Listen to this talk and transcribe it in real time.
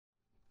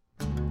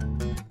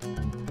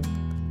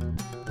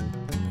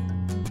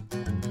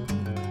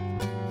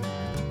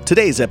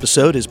Today's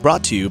episode is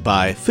brought to you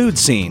by Food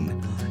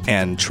Scene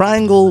and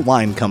Triangle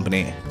Wine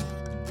Company.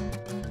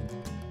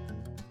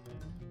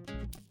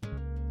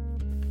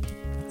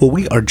 Well,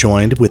 we are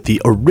joined with the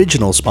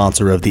original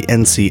sponsor of the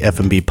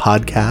NCFMB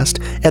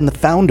podcast and the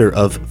founder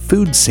of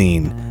Food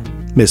Scene,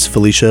 Miss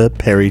Felicia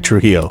Perry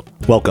Trujillo.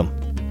 Welcome.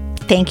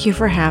 Thank you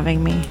for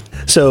having me.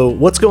 So,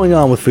 what's going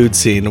on with Food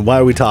Scene and why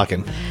are we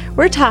talking?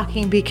 We're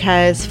talking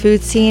because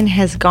Food Scene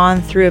has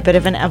gone through a bit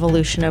of an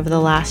evolution over the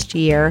last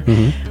year.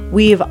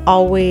 We've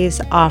always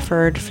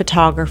offered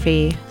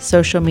photography,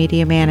 social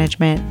media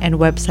management, and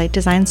website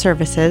design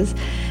services,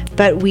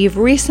 but we've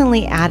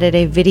recently added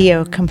a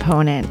video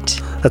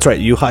component. That's right.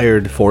 You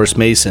hired Forrest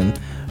Mason,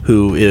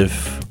 who,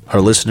 if our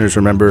listeners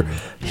remember,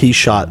 he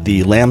shot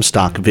the lamb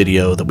stock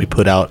video that we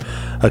put out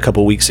a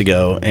couple weeks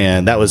ago,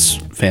 and that was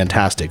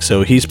fantastic.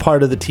 So he's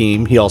part of the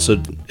team. He also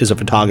is a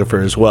photographer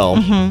as well.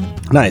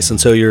 Nice.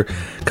 And so your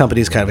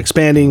company's kind of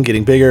expanding,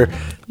 getting bigger.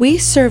 We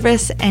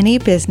service any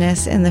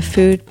business in the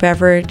food,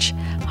 beverage,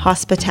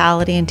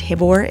 hospitality, and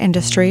tableware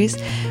industries.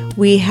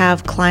 We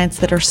have clients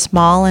that are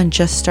small and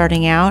just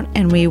starting out,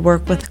 and we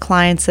work with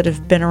clients that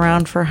have been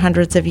around for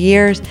hundreds of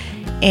years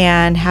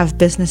and have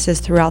businesses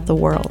throughout the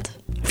world.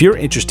 If you're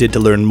interested to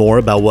learn more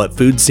about what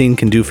Food Scene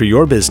can do for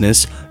your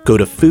business, go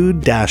to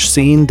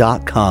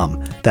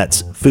food-scene.com.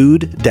 That's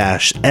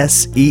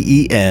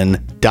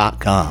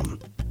food-sceen.com.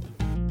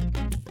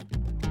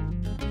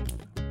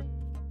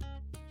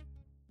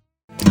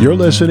 You're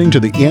listening to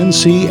the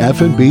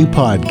NCF&B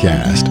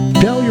podcast.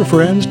 Tell your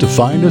friends to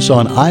find us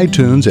on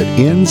iTunes at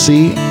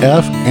NCF&B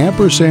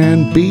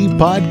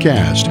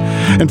podcast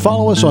and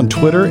follow us on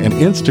Twitter and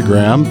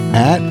Instagram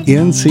at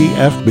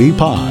NCFB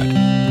Pod.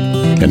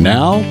 And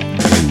now,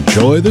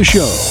 enjoy the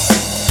show.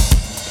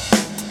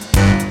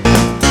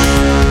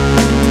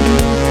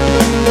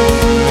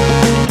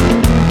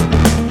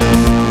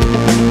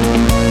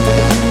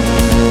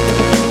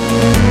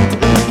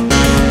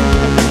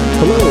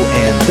 Hello,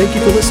 and thank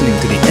you for listening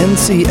to the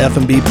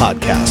NCF&B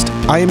podcast.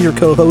 I am your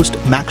co-host,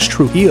 Max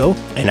Trujillo.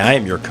 And I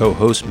am your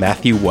co-host,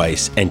 Matthew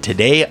Weiss. And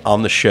today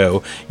on the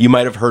show, you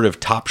might have heard of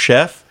Top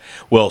Chef.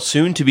 Well,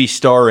 soon to be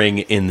starring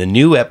in the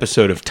new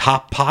episode of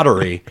Top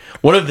Pottery,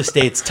 one of the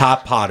state's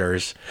top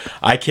potters.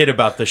 I kid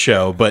about the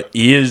show, but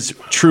he is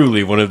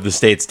truly one of the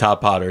state's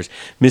top potters,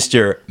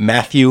 Mr.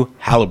 Matthew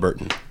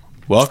Halliburton.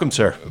 Welcome,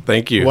 sir.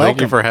 Thank you. Welcome.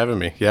 Thank you for having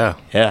me. Yeah.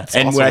 Yeah.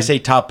 And awesome. When I say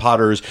top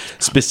potters,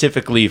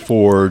 specifically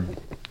for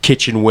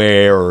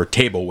kitchenware or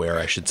tableware,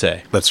 I should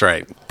say. That's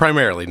right.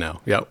 Primarily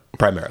now. Yep.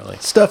 Primarily.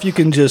 Stuff you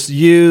can just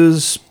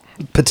use,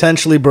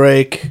 potentially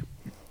break,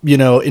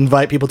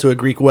 invite people to a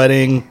Greek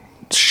wedding,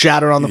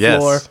 shatter on the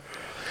floor.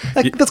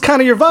 That's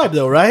kind of your vibe,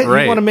 though, right?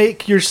 Right. You want to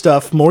make your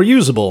stuff more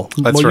usable,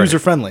 more right.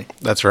 user-friendly.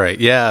 That's right.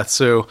 Yeah.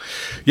 So,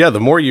 the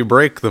more you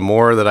break, the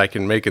more that I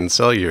can make and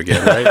sell you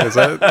again, right? Is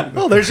that?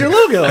 Oh, there's your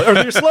logo, or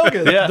your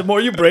slogan. Yeah. The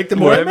more you break, the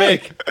more I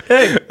make.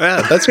 Hey.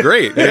 Yeah, that's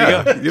great.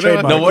 Yeah. You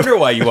know, no wonder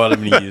why you wanted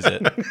me to use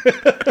it.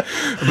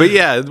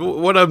 But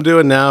what I'm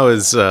doing now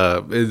is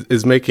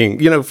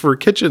making, for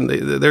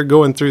kitchen, they're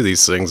going through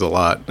these things a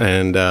lot,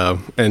 and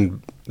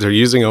they're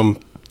using them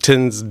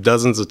tens,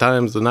 dozens of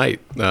times a night.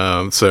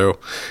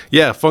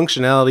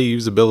 Functionality,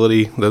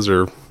 usability,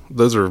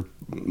 those are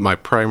my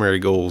primary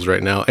goals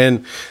right now.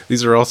 And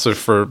these are also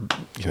for,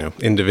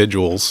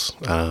 individuals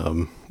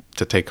to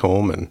take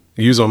home and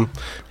use them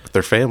with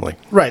their family.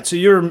 Right. So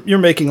you're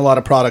making a lot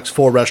of products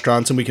for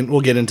restaurants, and we'll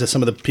get into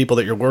some of the people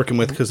that you're working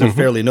with because they're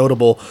fairly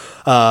notable,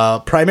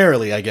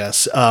 primarily, I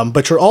guess.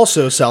 But you're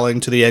also selling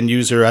to the end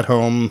user at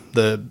home,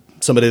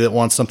 somebody that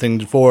wants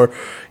something for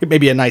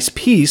maybe a nice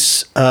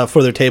piece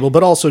for their table,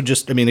 but also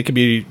just, it could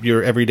be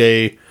your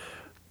everyday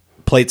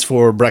plates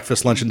for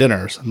breakfast, lunch, and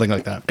dinner or something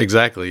like that.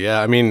 Exactly.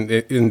 Yeah.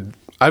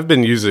 I've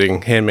been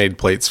using handmade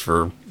plates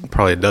for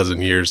probably a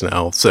dozen years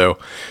now. So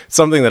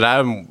something that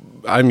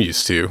I'm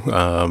used to.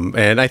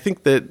 And I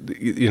think that,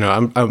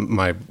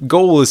 my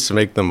goal is to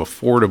make them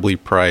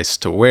affordably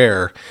priced to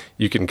where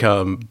you can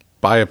come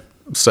buy a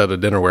set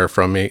of dinnerware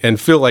from me and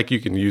feel like you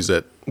can use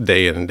it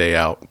day in and day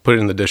out. Put it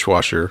in the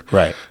dishwasher,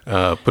 right?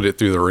 Put it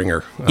through the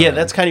ringer. Yeah,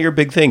 that's kind of your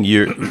big thing.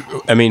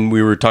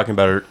 We were talking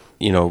about it,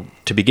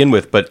 to begin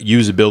with, but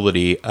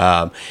usability,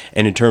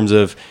 and in terms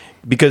of,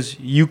 because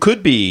you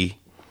could be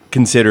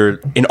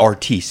considered an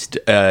artiste.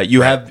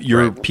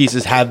 Your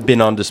pieces have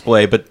been on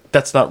display, but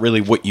that's not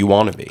really what you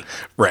want to be.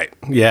 Right.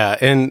 Yeah,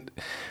 and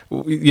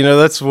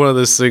that's one of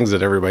those things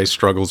that everybody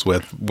struggles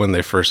with when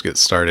they first get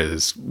started,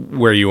 is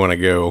where you want to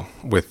go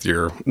with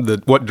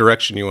what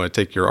direction you want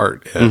to take your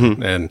art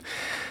in. And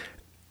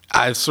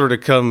I've sort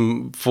of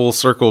come full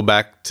circle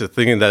back to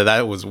thinking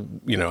that was,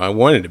 I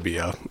wanted to be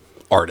a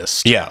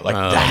artist. Yeah, like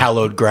the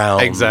hallowed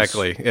grounds.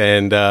 Exactly.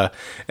 And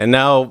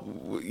now,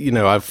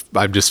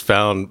 I've just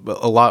found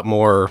a lot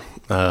more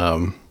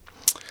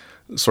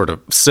sort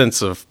of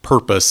sense of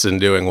purpose in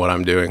doing what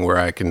I'm doing, where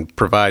I can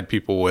provide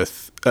people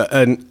with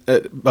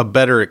a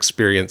better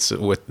experience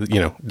with,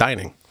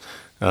 dining.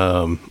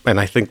 And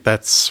I think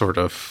that's sort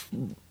of,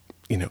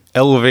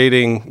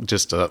 elevating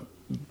just a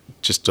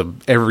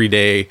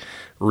everyday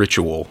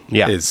ritual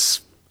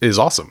is is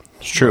awesome.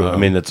 It's true. I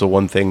mean, that's the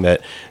one thing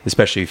that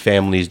especially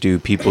families do,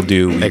 people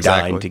do. We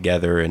Exactly. dine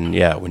together, and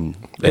and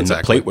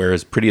Exactly. the plateware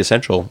is pretty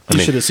essential. I You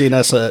mean, should have seen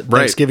us.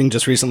 Thanksgiving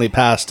just recently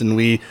passed, and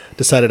we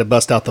decided to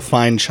bust out the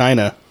fine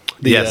china.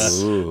 Yes.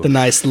 The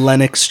nice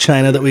Lennox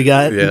china that we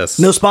got. Yes.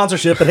 No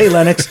sponsorship, but hey,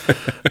 Lennox.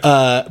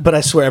 But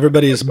I swear,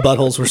 everybody's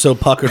buttholes were so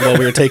puckered while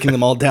we were taking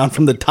them all down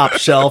from the top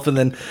shelf, and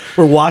then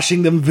we're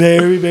washing them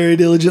very, very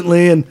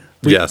diligently, and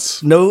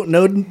Yes.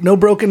 no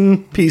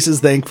broken pieces,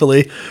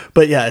 thankfully.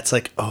 But yeah, it's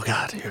like, oh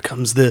god, here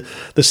comes the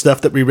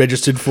stuff that we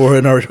registered for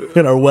in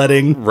our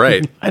wedding.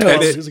 Right. I know.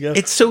 And Years ago.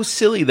 it's so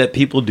silly that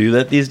people do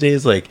that these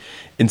days. Like,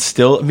 and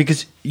still,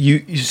 because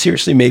you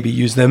seriously maybe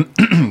use them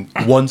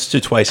once to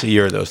twice a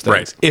year. Those things,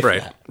 Right. if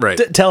Right. that.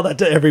 Right. Tell that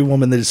to every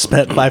woman that has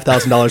spent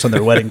 $5,000 on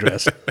their wedding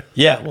dress.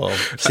 Yeah, well,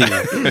 see,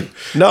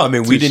 no, I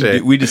mean we Touche.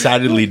 didn't. We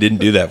decidedly didn't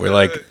do that. We're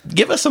like,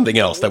 give us something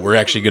else that we're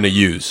actually going to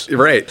use.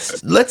 Right.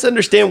 Let's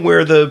understand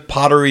where the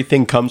pottery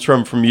thing comes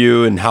from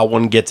you and how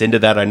one gets into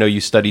that. I know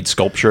you studied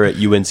sculpture at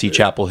UNC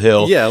Chapel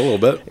Hill. Yeah, a little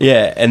bit.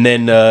 Yeah, and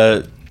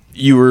then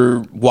you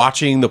were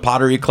watching the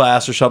pottery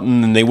class or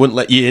something, and they wouldn't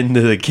let you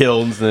into the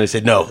kilns, and they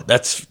said, "No,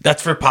 that's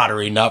for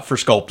pottery, not for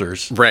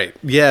sculptors." Right.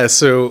 Yeah.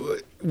 So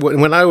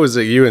when I was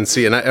at UNC,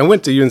 and I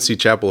went to UNC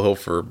Chapel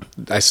Hill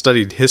I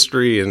studied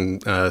history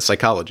and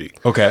psychology.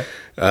 Okay.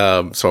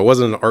 So I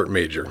wasn't an art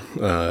major.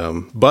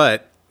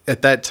 But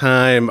at that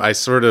time, I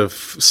sort of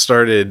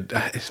started,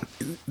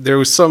 there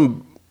was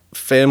some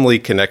family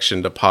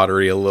connection to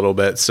pottery a little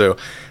bit. So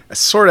I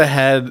sort of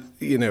had,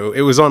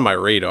 it was on my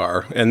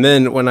radar. And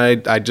then when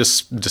I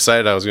just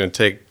decided I was going to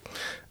take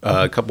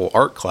a couple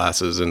art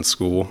classes in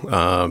school,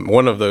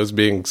 one of those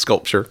being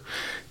sculpture.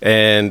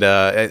 And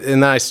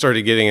I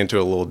started getting into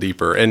it a little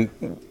deeper. And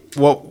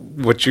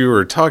what you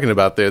were talking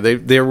about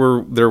there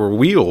were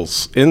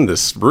wheels in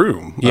this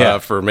room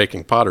for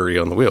making pottery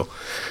on the wheel.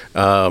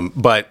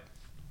 But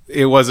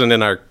it wasn't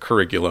in our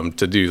curriculum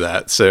to do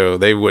that, so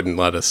they wouldn't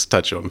let us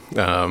touch them,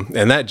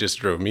 and that just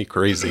drove me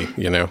crazy.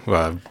 You really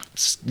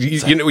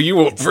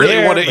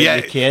want to,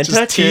 you can't just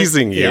touch it.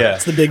 teasing you. Yeah.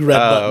 It's the big red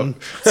button.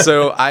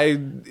 So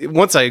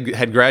once I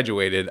had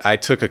graduated, I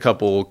took a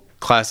couple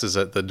classes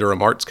at the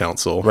Durham Arts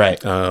Council,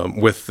 Right.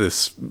 With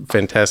this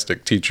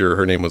fantastic teacher.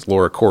 Her name was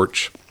Laura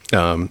Korch,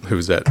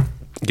 who's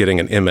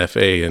getting an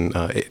MFA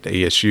at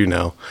ASU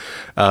now.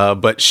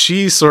 But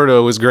she sort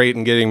of was great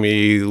in getting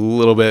me a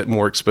little bit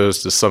more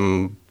exposed to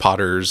some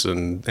potters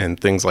and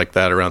things like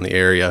that around the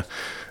area.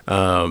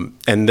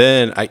 And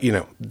then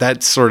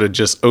that sort of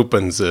just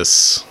opens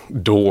this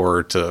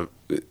door to,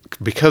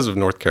 because of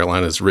North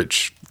Carolina's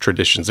rich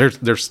traditions.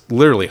 There's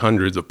literally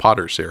hundreds of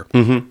potters here.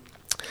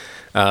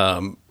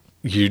 Mm-hmm.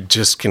 You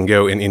just can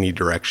go in any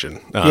direction.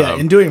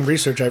 In doing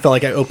research, I felt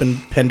like I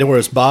opened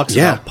Pandora's box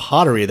about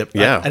pottery. I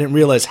didn't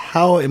realize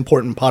how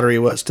important pottery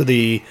was to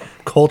the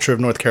culture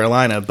of North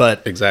Carolina.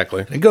 But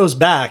Exactly. it goes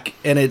back,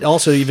 and it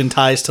also even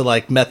ties to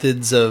like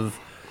methods of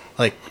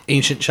like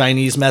ancient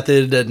Chinese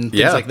method and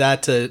things like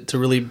that to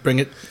really bring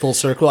it full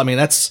circle. I mean,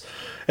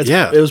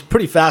 it was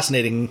pretty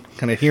fascinating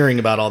kind of hearing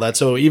about all that.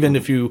 So even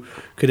if you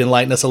could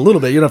enlighten us a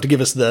little bit, you don't have to give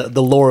us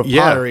the lore of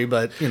pottery,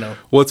 but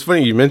Well, it's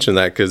funny you mentioned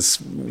that, because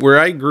where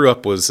I grew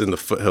up was in the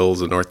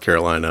foothills of North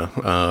Carolina,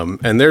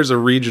 and there's a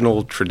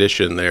regional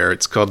tradition there.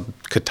 It's called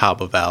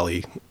Catawba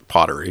Valley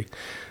pottery,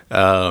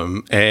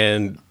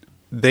 and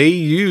they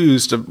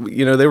used,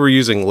 they were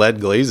using lead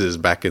glazes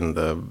back in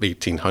the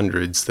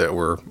 1800s that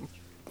were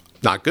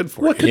not good for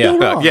What you. could go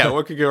wrong? Yeah,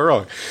 what could go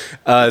wrong?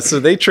 So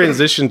they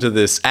transitioned to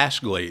this ash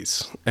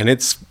glaze, and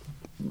it's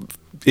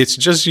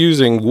just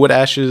using wood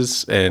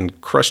ashes and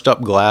crushed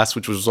up glass,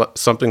 which was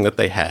something that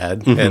they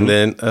had, and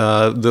then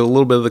the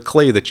little bit of the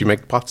clay that you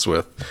make pots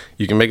with,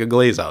 you can make a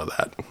glaze out of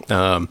that.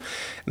 And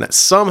that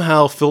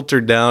somehow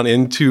filtered down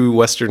into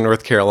Western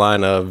North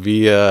Carolina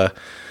via.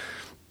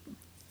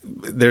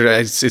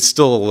 It's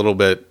still a little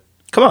bit.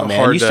 Come on, man.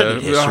 Hard You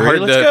studied history. hard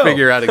Let's to go.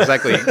 figure out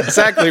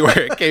exactly where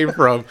it came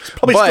from.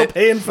 probably still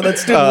paying for that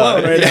student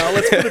loan right now.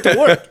 Let's put it to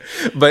work.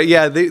 But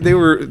yeah,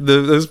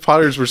 those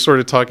potters were sort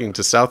of talking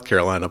to South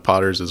Carolina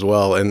potters as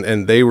well,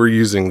 and they were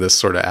using this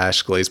sort of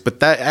ash glaze. But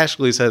that ash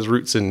glaze has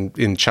roots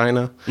in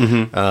China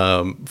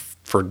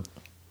for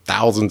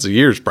thousands of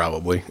years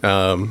probably.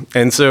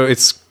 And so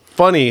it's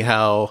funny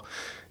how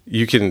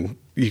you can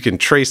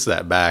trace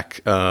that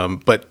back.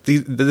 But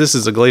this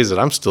is a glaze that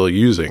I'm still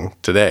using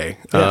today.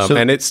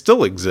 And it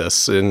still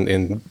exists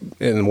in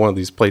one of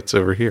these plates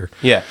over here.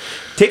 Yeah.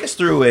 Take us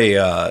through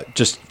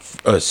just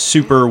a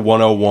super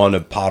 101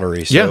 of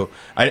pottery. So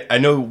I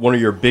know one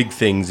of your big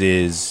things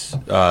is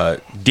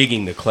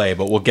digging the clay,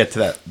 but we'll get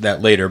to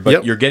that later.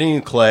 But you're getting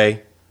the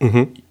clay,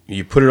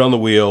 you put it on the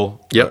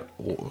wheel. Yep.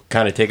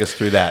 Kind of take us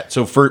through that.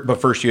 So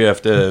first you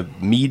have to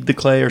knead the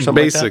clay or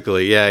something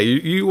Basically, yeah.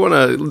 You want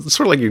to,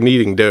 sort of like you're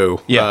kneading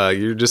dough. Yeah.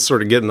 You're just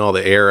sort of getting all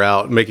the air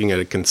out, making it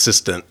a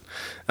consistent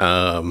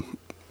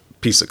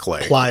piece of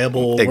clay.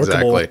 Pliable,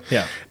 Exactly. workable.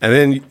 Yeah. And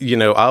then,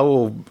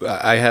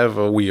 I have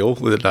a wheel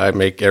that I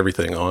make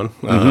everything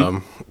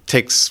on.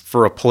 Takes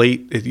for a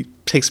plate, it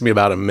takes me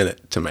about a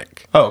minute to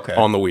make. Oh, okay.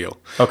 On the wheel.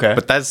 Okay.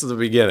 But that's the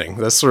beginning.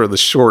 That's sort of the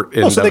short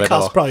end Oh, so of they it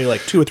all. cost probably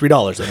like $2 or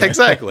 $3.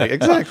 Then, right?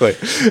 Exactly.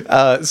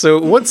 So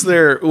once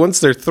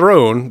they're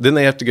thrown, then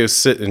they have to go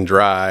sit and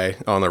dry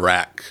on the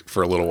rack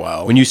for a little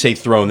while. When you say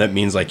thrown, that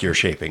means like you're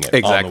shaping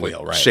it on the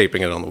wheel, right?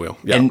 Shaping it on the wheel.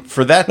 Yeah. And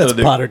for that, That's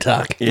though, Potter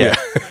talk. Yeah.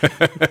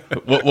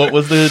 what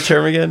was the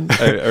term again?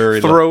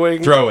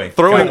 Throwing, Got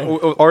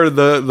it. or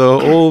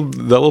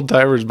the old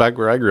timers back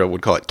where I grew up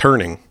would call it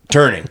turning.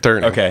 Turning.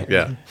 Okay.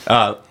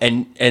 Yeah.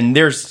 And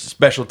there's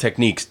special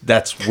techniques.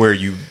 That's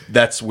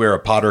where a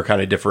potter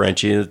kind of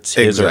differentiates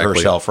his or Exactly.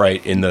 herself,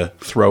 right? In the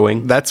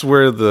throwing. That's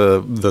where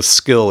the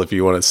skill, if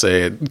you want to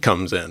say it,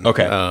 comes in.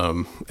 Okay.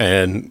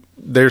 And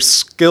there's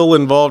skill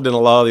involved in a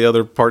lot of the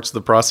other parts of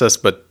the process,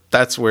 but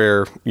that's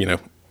where,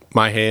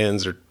 my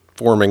hands are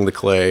forming the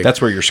clay.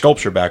 That's where your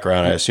sculpture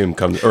background, I assume,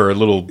 comes, or a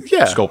little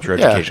sculpture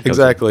education comes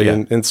exactly.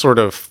 in. Yeah. And sort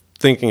of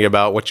thinking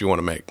about what you want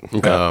to make.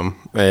 Okay.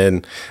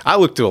 And I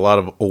look to a lot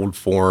of old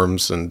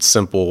forms and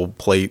simple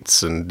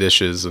plates and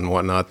dishes and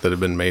whatnot that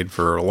have been made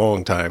for a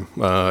long time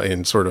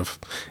in sort of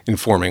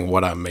informing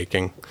what I'm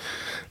making.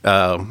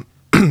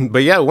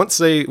 But yeah, once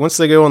they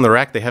go on the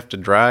rack, they have to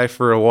dry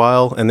for a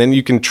while, and then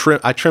you can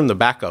trim. I trim the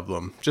back of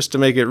them just to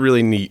make it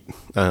really neat,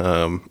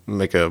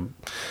 make a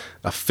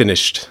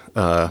finished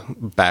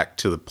back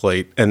to the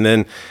plate, and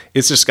then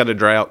it's just got to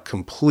dry out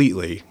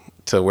completely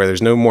to where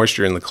there's no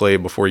moisture in the clay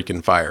before you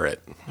can fire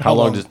it. How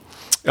long does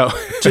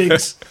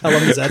Jinx. How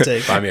long does that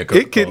take? buy me a It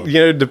Coca-Cola?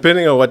 can,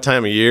 depending on what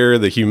time of year,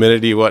 the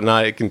humidity,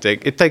 whatnot,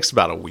 it takes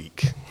about a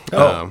week.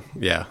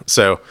 Yeah.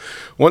 So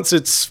once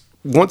it's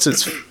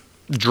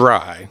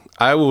dry,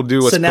 I will do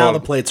what's So now called, the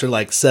plates are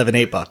like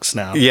 $7-8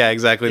 now. yeah,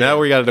 exactly. Now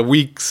we got a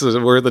week's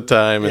worth of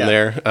time in Yeah.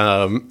 there.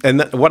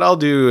 And what I'll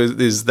do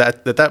is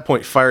that at that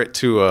point, fire it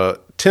to a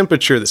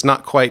temperature that's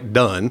not quite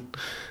done,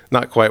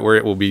 not quite where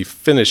it will be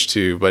finished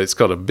to, but it's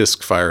called a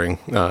bisque firing.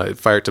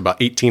 Fire it to about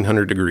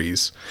 1800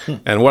 degrees.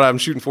 And what I'm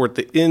shooting for at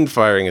the end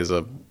firing is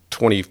a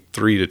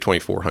 23 to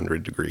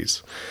 2400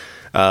 degrees.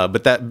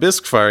 But that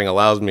bisque firing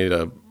allows me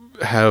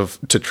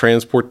to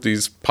transport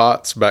these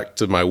pots back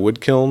to my wood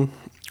kiln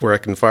where I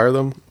can fire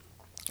them.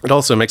 It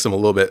also makes them a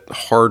little bit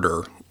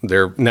harder.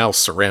 They're now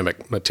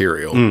ceramic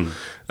material.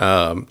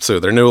 So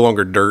they're no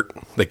longer dirt.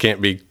 They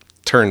can't be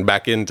turned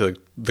back into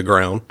the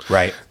ground.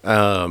 Right.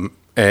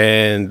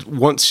 And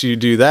once you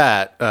do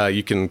that,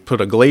 you can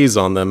put a glaze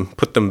on them,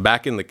 put them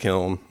back in the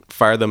kiln,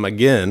 fire them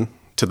again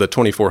to the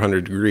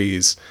 2400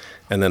 degrees,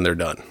 and then they're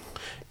done.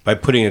 By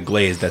putting a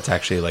glaze, that's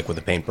actually like with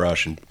a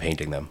paintbrush and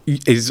painting them.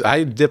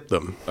 I dip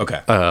them.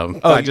 Okay.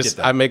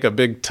 I make a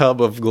big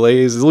tub of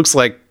glaze. It looks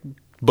like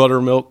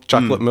buttermilk,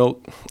 chocolate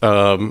milk,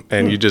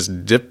 and you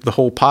just dip the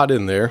whole pot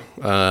in there,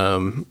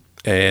 and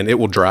it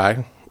will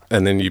dry.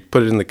 And then you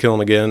put it in the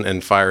kiln again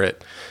and fire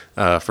it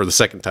for the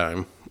second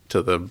time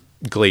to the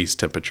glaze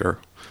temperature.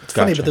 It's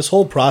funny, but this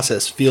whole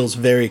process feels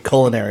very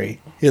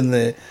culinary in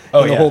the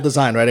yeah. whole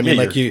design, right? I mean,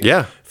 like you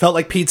yeah. felt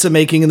like pizza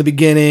making in the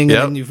beginning,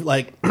 Yep. and then you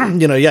like,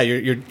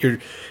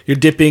 you're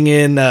dipping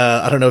in.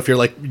 I don't know if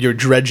you're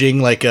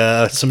dredging like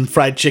some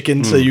fried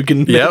chicken so you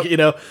can, Yep. make,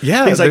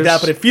 Yeah, things like that.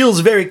 there's- But it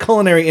feels very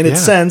culinary in its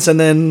Yeah. sense, and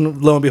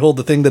then lo and behold,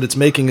 the thing that it's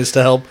making is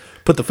to help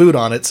put the food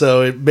on it.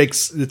 So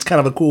it's kind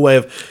of a cool way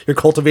of you're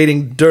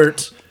cultivating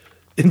dirt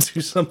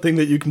into something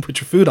that you can put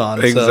your food on.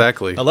 So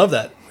Exactly. I love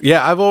that.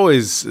 Yeah, I've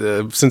always,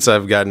 since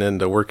I've gotten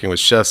into working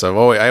with chefs, I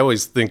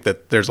always think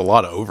that there's a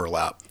lot of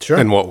overlap Sure.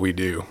 in what we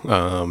do.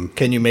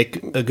 Can you make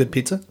a good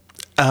pizza?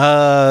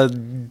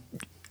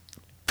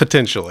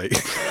 Potentially,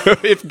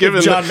 if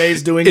given John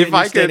May's doing it and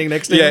you're standing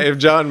next to him? if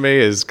John May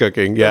is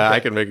cooking, I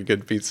can make a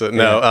good pizza.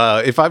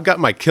 No, if I've got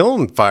my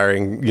kiln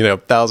firing,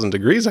 1,000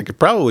 degrees, I could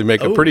probably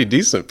make a pretty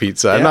decent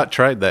pizza. I've Yeah. not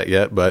tried that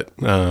yet, but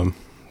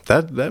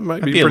that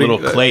might be Be a pretty,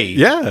 little clay.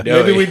 yeah.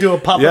 No, Maybe we do a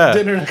pop-up Yeah.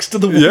 dinner next to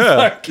the wood Yeah,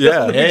 fire.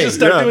 yeah. We Hey, just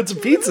start yeah. doing some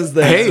pizzas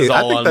there. Hey, is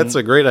I all think on- that's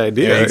a great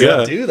idea. you Yeah,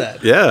 gotta do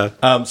that.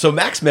 yeah. So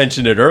Max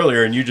mentioned it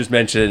earlier, and you just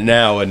mentioned it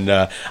now. And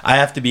I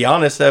have to be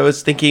honest, I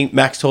was thinking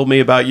Max told me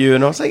about you,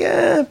 and I was like,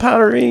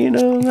 pottery, how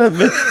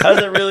does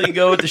that really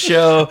go with the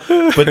show?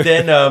 But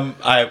then I'm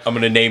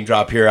going to name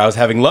drop here. I was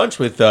having lunch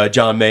with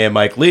John May and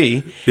Mike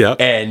Lee. Yeah.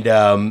 And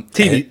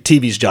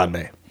TV's John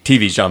May.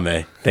 TV's John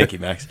May. Thank you,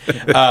 Max.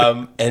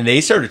 And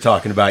they started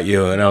talking about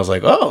you, and I was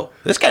like, "Oh,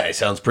 this guy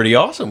sounds pretty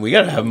awesome. We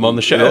got to have him on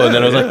the show." And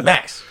then I was like,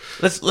 "Max,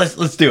 let's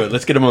do it.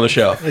 Let's get him on the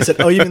show." I said,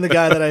 "Oh, you mean the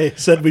guy that I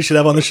said we should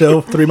have on the show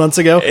 3 months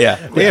ago?"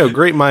 Yeah.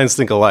 Great minds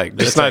think alike,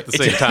 just not at the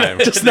same time.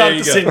 Just There not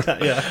at the you go. same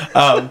time.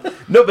 Yeah.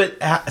 No,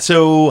 but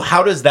so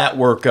how does that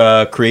work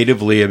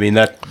creatively? I mean,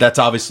 that's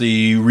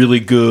obviously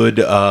really good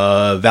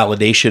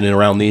validation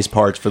around these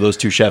parts for those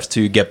two chefs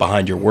to get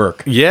behind your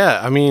work. Yeah,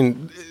 I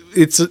mean,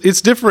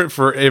 it's different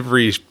for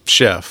every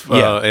chef.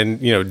 Yeah.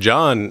 And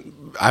John,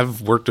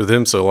 I've worked with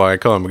him so long, I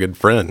call him a good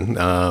friend.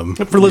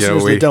 For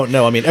listeners that don't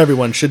know, I mean,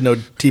 everyone should know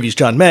TV's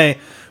John May,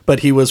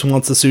 but he was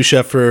once the sous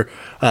chef for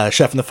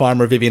Chef and the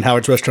Farmer, Vivian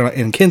Howard's restaurant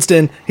in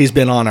Kinston. He's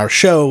been on our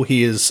show.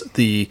 He is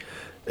the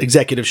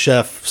executive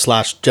chef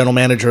 / general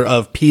manager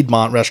of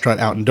Piedmont Restaurant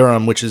out in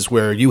Durham, which is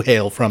where you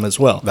hail from as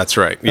well. That's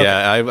right.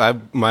 Yeah, I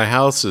my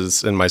house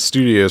is, and my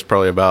studio is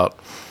probably about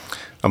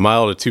a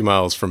mile to 2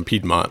 miles from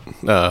Piedmont.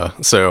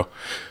 So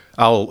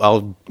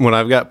I'll when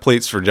I've got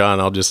plates for John,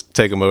 I'll just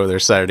take him over there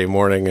Saturday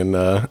morning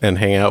and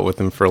hang out with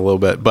him for a little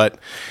bit. But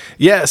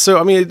yeah, so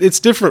I mean, it's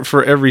different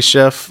for every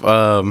chef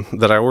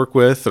that I work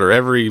with, or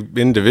every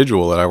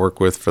individual that I work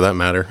with, for that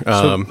matter.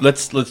 So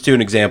let's do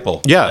an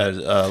example. Yeah.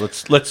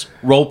 Let's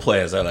role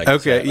play, as I like to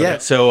say. Okay, yeah.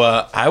 So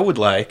I would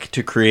like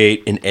to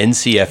create an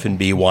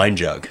NCF&B wine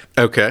jug.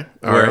 Okay.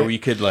 All where right. we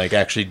could like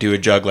actually do a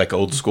jug like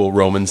old school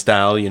Roman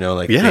style,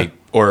 like Yeah.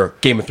 or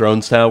Game of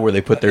Thrones style, where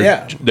they put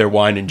their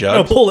wine in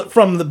jugs. Pull it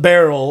from the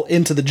barrel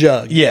into the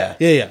jug.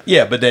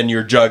 Yeah. But then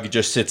your jug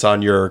just sits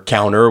on your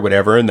counter or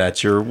whatever, and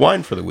that's your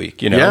wine for the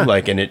week, Yeah.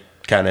 and it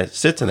kind of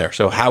sits in there.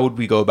 So how would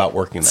we go about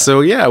working that?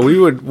 So yeah,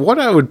 what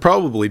I would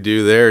probably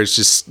do there is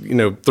just,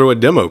 throw a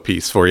demo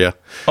piece for you.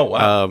 Oh,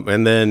 wow.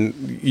 And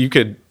then you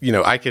could,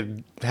 I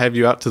could have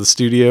you out to the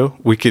studio.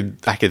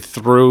 I could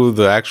throw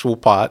the actual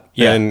pot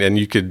and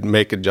you could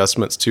make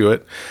adjustments to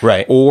it.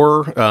 Right.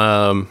 Or,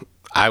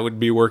 I would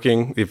be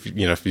working if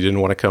you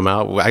didn't want to come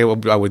out. I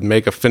would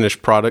make a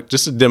finished product,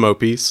 just a demo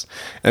piece,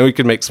 and we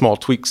could make small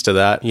tweaks to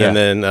that, and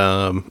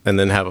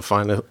then have a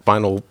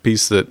final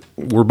piece that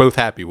we're both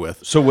happy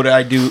with. So would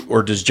I do,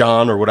 or does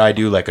John, or would I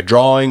do like a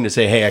drawing to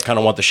say, hey, I kind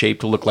of want the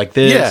shape to look like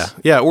this?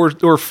 Yeah,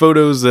 or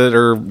photos that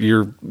are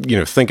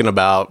you're thinking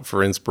about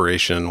for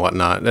inspiration and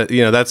whatnot.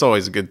 That's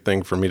always a good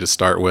thing for me to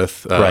start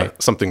with.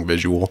 Right. Something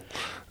visual.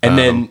 And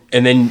then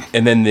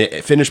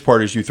the finished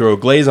part is you throw a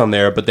glaze on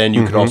there, but then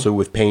you could also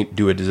with paint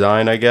do a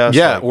design, I guess.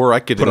 Yeah, like or I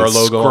could put our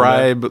logo on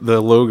inscribe the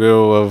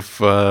logo of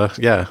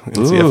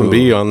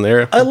NCF&B on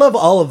there. I love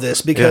all of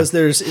this because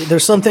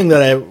there's something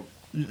that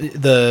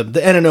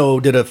the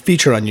NNO did a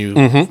feature on you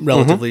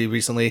relatively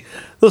recently.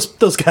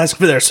 Those guys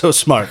over there are so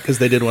smart because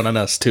they did one on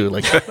us too,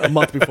 like a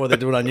month before they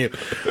did one on you.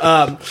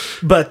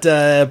 But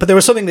there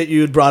was something that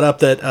you had brought up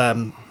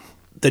that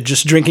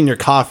just drinking your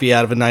coffee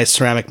out of a nice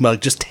ceramic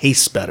mug just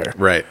tastes better.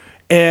 Right.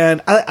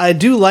 And I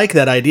do like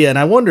that idea. And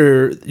I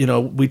wonder,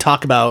 we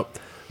talk about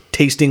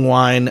tasting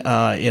wine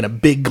in a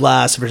big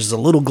glass versus a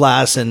little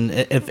glass. And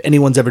if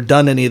anyone's ever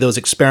done any of those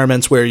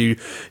experiments where you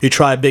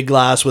try a big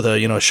glass with a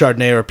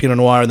Chardonnay or a Pinot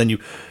Noir, and then you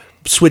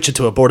switch it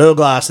to a Bordeaux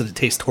glass and it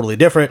tastes totally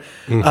different.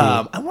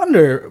 I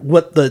wonder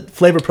what the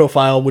flavor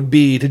profile would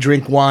be to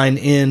drink wine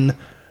in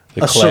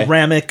a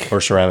ceramic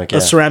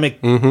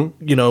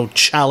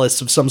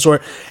chalice of some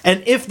sort,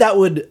 and if that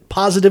would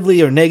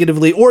positively or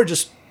negatively or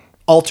just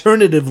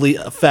alternatively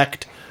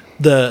affect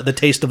the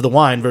taste of the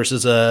wine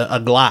versus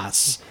a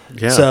glass.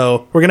 Yeah.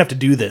 So we're gonna have to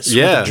do this.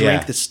 Yeah. We have to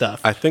drink this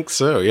stuff. I think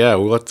so. Yeah,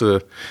 we'll have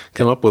to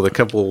come up with a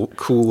couple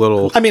cool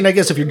little. I mean, I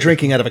guess if you're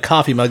drinking out of a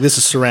coffee mug, this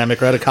is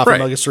ceramic, right? A coffee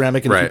mug is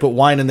ceramic, and if you put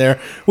wine in there,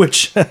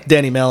 which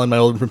Danny Mellon, my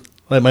old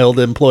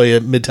employee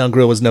at Midtown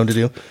Grill, was known to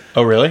do.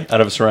 Oh, really? Out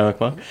of a ceramic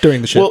mug?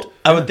 During the shift. Well,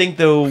 I would think,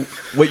 though,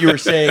 what you were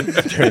saying...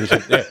 during the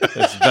shift,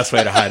 that's the best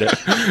way to hide it.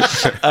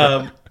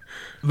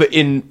 But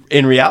in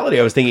reality,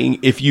 I was thinking,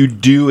 if you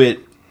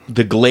do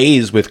the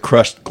glaze with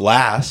crushed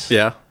glass...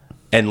 Yeah.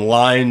 And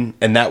line,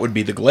 and that would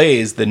be the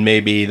glaze, then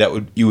maybe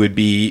you would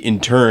be,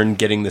 in turn,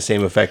 getting the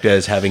same effect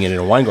as having it in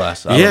a wine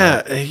glass.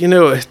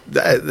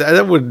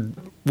 That would...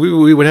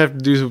 We would have to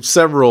do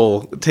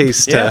several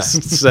taste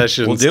test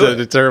sessions to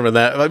determine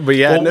that. But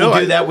we'll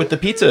do that with the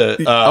pizza.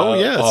 Off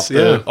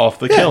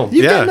the kiln.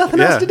 You've got nothing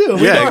else to do.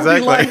 We've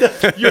already lined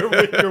up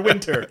your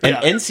winter. An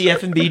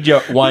NCF&B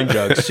wine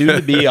jug, soon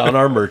to be on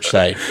our merch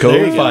site.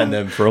 Go find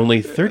them for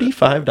only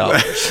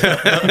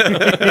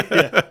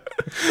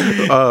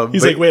 $35.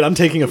 He's like, wait, I'm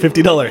taking a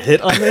 $50 hit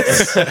on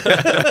this.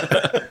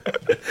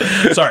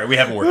 Sorry, we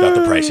haven't worked out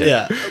the price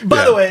yet. Yeah.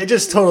 By the way,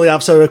 just totally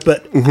off subject,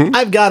 but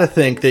I've got to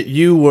think that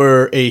you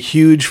were a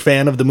huge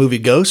fan of the movie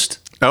Ghost.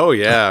 Oh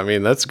yeah, I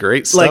mean that's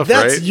great stuff. Like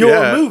that's right?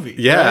 your movie.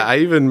 Yeah, right? I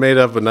even made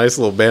up a nice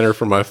little banner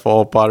for my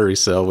fall pottery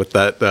sale with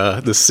that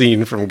the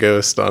scene from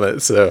Ghost on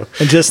it. So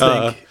and just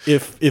think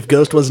if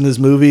Ghost wasn't his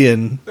movie,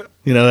 and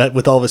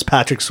with all of his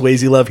Patrick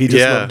Swayze love, he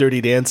just loved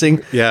Dirty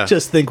Dancing. Yeah,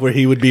 just think where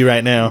he would be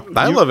right now.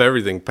 I love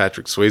everything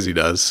Patrick Swayze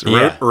does.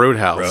 Yeah.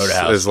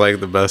 Roadhouse is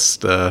like the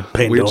best.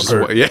 Pain don't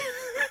hurt. Yeah.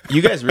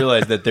 You guys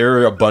realize that there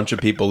are a bunch of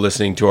people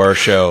listening to our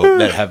show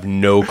that have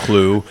no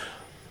clue.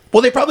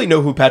 Well, they probably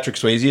know who Patrick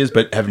Swayze is,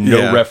 but have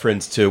no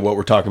reference to what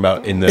we're talking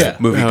about in the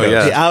movie. Oh,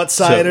 yeah. The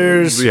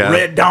Outsiders,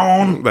 Red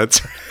Dawn.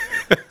 That's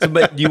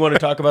but do you want to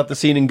talk about the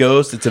scene in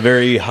Ghost? It's a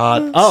very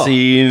hot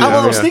scene.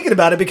 I was thinking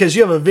about it because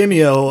you have a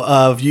Vimeo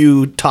of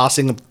you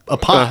tossing a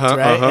pot,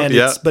 right? And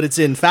it's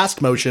in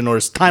fast motion or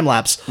time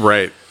lapse.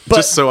 Right. But,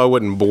 just so I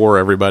wouldn't bore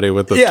everybody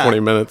with the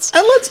 20 minutes.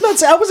 And let's not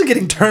say I wasn't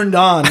getting turned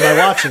on by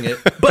watching it,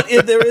 but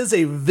there is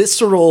a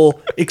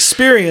visceral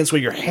experience where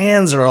your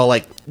hands are all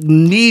like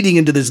kneading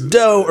into this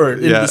dough or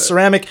into Yeah. the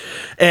ceramic,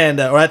 and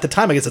or at the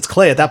time I guess it's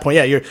clay at that point.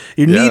 Yeah, you're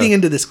kneading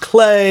into this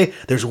clay.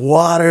 There's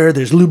water.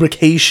 There's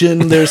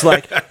lubrication. There's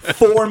like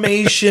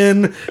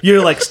formation.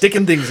 You're like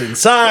sticking things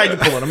inside. You're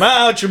pulling them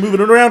out. You're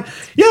moving it around.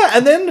 Yeah,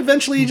 and then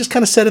eventually you just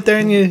kind of set it there,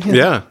 and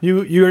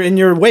you're in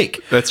your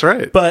wake. That's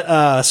right.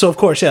 But so of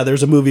course, yeah,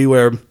 there's a movie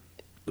where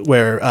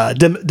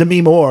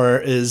Demi Moore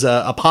is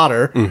a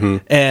potter,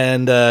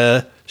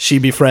 and she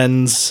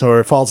befriends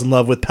or falls in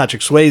love with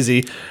Patrick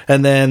Swayze,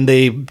 and then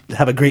they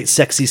have a great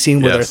sexy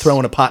scene where they're Yes.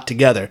 throwing a pot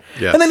together.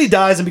 Yes. And then he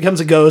dies and becomes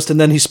a ghost, and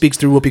then he speaks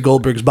through Whoopi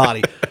Goldberg's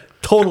body.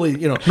 Totally,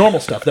 normal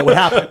stuff that would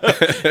happen.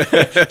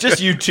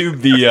 Just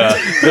YouTube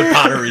the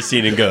pottery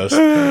scene in Ghost.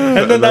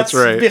 And then that's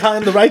right.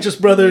 behind the Righteous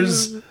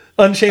Brothers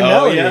Unchained Oh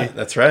Melody. yeah,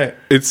 that's right.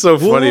 It's so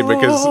funny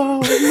because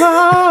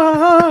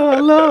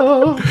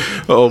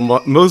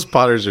most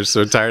potters are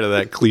so tired of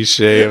that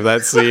cliche of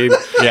that scene.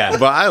 Yeah.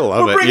 But I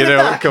love We're it. bringing You know,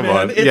 it back, come man.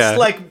 on. It's yeah.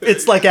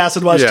 like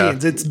acid wash Yeah.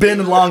 jeans. It's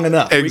been long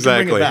enough. We can bring it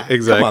Exactly. back.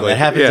 Exactly. Come on, that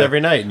happens Yeah. every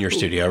night in your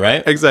studio,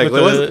 right?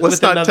 Exactly. With Let's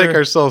with not another- take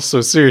ourselves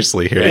so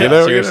seriously here. Yeah, you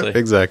know? seriously.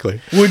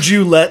 Exactly. Would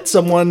you let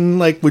someone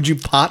would you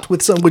pot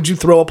with some? Would you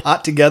throw a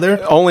pot together?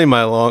 Only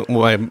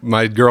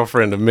my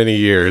girlfriend of many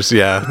years.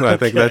 Yeah, I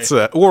think that's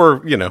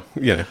or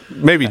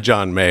maybe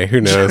John May.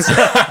 Who knows?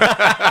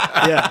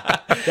 Yeah,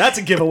 that's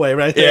a giveaway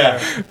right there.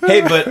 Yeah.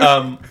 Hey,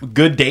 but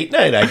good date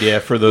night idea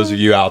for those of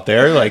you out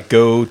there. Like,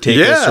 go take a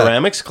Yeah.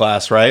 ceramics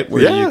class, right?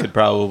 Where Yeah. you could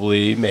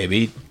probably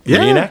maybe Yeah.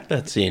 reenact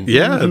that scene.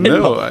 Yeah, In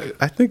no, public.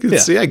 I think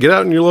it's get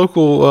out in your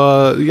local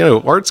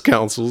arts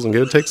councils and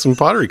go take some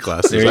pottery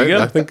classes. There you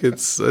go. I think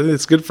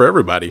it's good for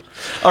everybody.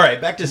 All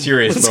right, back to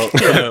serious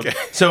mode.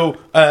 So,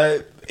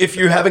 if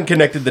you haven't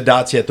connected the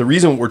dots yet, the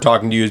reason we're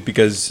talking to you is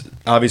because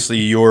obviously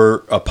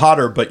you're a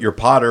potter, but your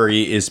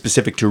pottery is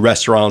specific to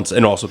restaurants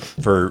and also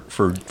for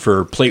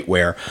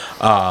plateware,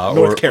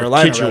 North or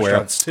Carolina kitchenware,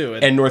 restaurants, too.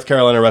 and North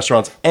Carolina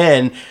restaurants.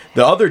 And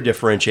the other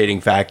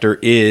differentiating factor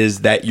is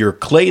that your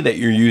clay that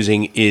you're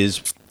using is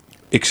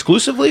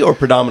exclusively or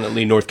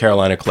predominantly North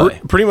Carolina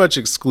clay. Pretty much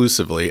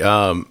exclusively.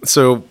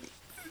 So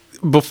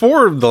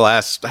before the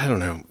last,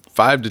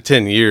 5 to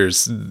 10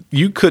 years,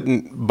 you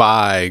couldn't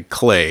buy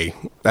clay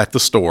at the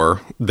store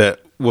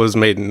that was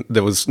made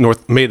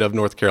of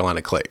North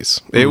Carolina clays.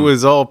 It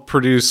was all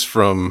produced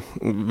from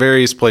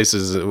various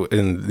places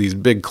in these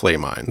big clay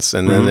mines,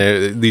 and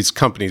then these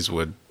companies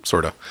would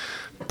sort of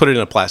put it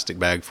in a plastic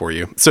bag for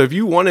you. So if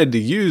you wanted to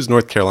use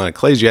North Carolina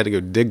clays, you had to go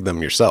dig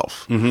them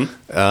yourself,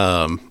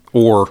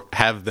 or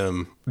have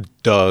them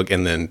dug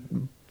and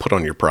then put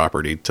on your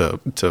property to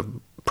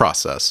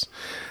process.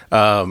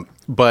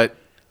 But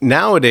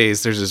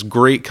nowadays, there's this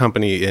great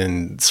company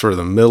in sort of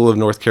the middle of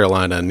North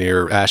Carolina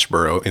near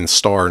Asheboro in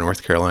Star,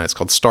 North Carolina. It's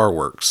called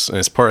StarWorks, and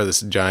it's part of this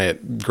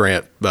giant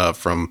grant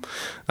from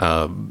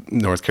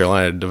North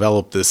Carolina to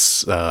develop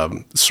this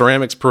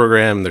ceramics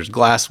program. There's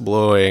glass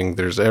blowing,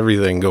 there's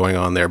everything going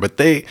on there. But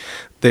they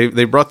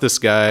brought this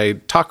guy,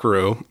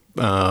 Takuro,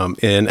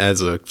 in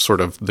as a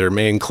sort of their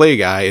main clay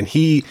guy, and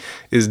he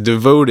is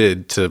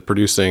devoted to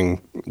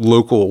producing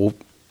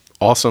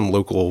awesome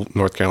local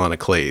North Carolina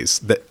clays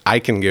that I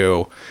can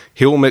go,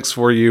 he'll mix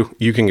for you,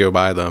 you can go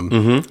buy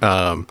them.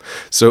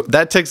 So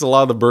that takes a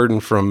lot of the burden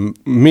from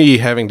me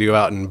having to go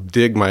out and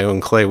dig my own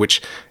clay,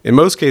 which in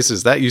most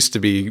cases that used to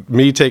be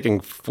me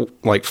taking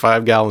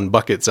 5-gallon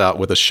buckets out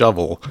with a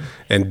shovel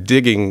and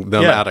digging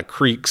them out of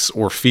creeks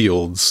or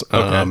fields,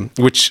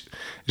 which,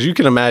 as you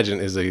can imagine,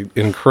 is a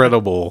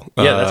incredible.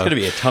 That's going to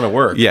be a ton of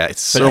work. Yeah,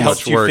 it's but so it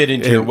helps much you work. fit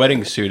into your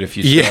wedding suit if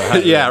you still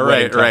have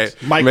right.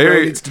 Mike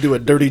Maybe- needs to do a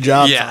dirty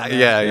job.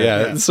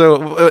 Yeah.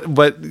 So,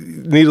 but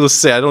needless to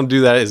say, I don't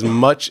do that as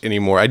much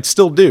anymore. I'd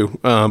still do,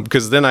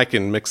 because then I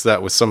can mix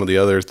that with some of the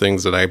other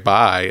things that I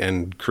buy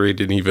and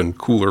create an even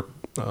cooler,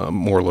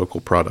 more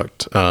local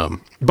product.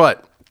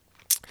 But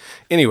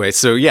anyway,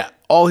 so yeah,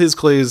 all his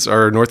clays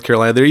are North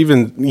Carolina. They're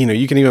even,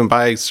 you can even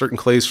buy certain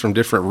clays from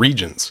different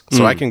regions.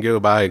 So I can go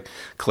buy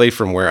clay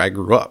from where I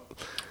grew up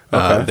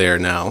there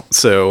now.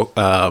 So,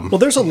 Well,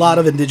 there's a lot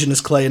of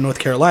indigenous clay in North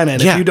Carolina,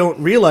 and Yeah. if you don't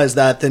realize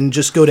that, then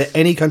just go to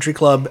any country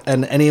club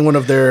and any one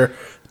of their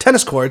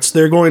tennis courts.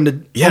 They're going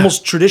to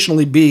almost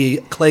traditionally be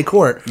clay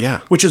court. Yeah.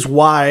 Which is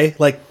why,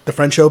 the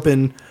French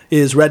Open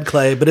is red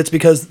clay, but it's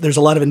because there's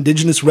a lot of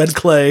indigenous red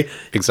clay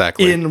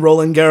Exactly. in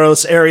Roland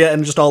Garros area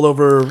and just all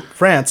over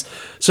France.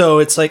 So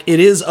it's it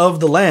is of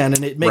the land,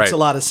 and it makes Right. a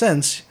lot of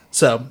sense.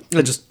 So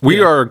it just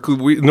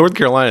North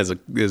Carolina is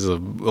a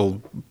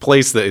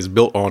place that is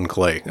built on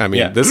clay. I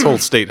mean, this whole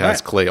state has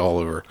clay all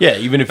over. Yeah,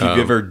 even if you've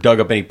ever dug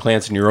up any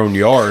plants in your own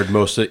yard,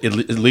 at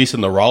least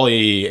in the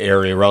Raleigh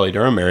area,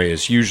 Raleigh-Durham area,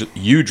 is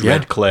huge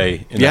red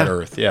clay in that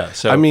earth. Yeah,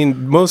 so I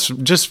mean,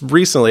 just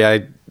recently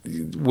I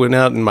went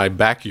out in my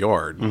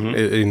backyard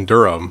in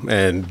Durham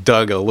and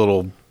dug a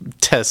little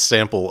test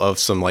sample of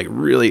some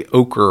really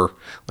ochre,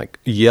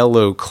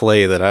 yellow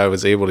clay that I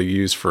was able to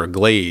use for a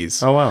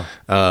glaze. Oh,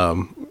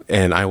 wow.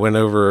 And I went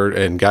over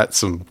and got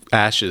some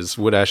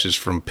wood ashes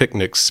from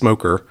Picnic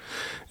Smoker,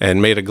 and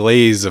made a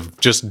glaze of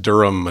just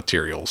Durham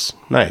materials.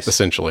 Nice.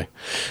 Essentially.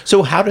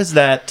 So how does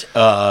that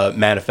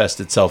manifest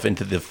itself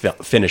into the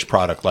finished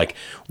product? Like,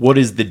 what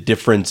is the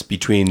difference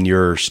between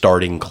your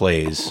starting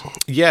clays?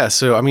 Yeah,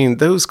 so I mean,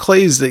 those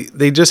clays,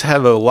 they just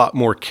have a lot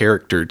more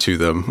character to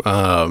them.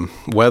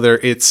 Whether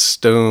it's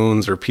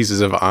stones or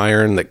pieces of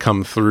iron that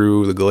come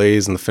through the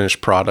glaze and the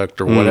finished product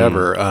or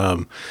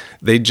whatever,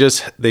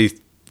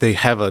 they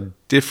have a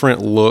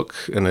different look,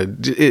 and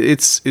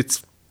it's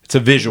a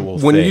visual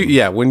when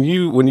thing. when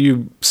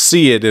you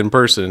see it in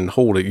person and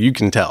hold it, you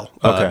can tell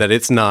that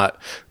it's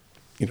not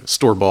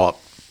store bought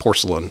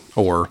porcelain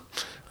or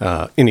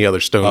any other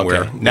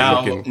stoneware.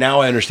 Okay.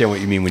 Now I understand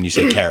what you mean when you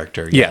say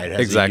character. Yeah, it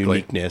has exactly. a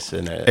uniqueness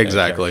and a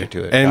exactly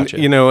character to it. And Gotcha.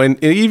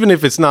 and even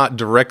if it's not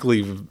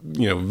directly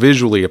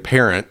visually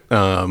apparent,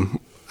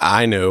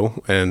 I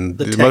know, and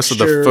The most of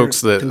the texture,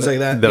 folks that things like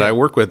that, yeah. I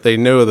work with, they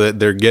know that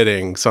they're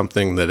getting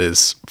something that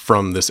is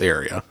from this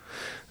area,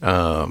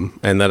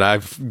 and that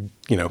I've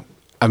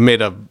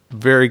made a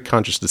very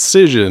conscious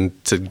decision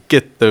to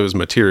get those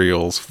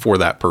materials for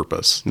that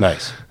purpose.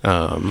 Nice.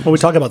 Well, we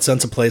talk about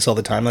sense of place all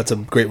the time. That's a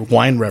great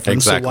wine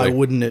reference. Exactly. So why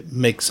wouldn't it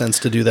make sense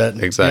to do that?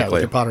 Exactly.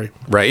 With your pottery.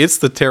 Right. It's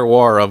the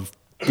terroir of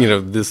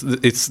this.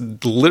 It's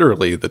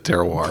literally the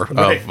terroir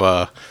Right.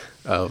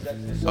 of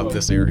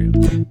this area.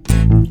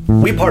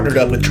 We partnered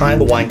up with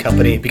Triangle Wine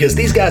Company because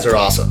these guys are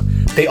awesome.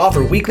 They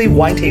offer weekly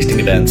wine tasting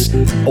events,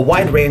 a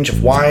wide range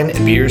of wine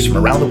and beers from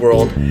around the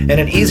world, and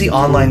an easy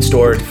online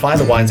store to find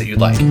the wines that you'd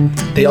like.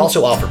 They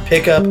also offer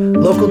pickup,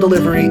 local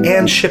delivery,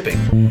 and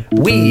shipping.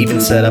 We even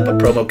set up a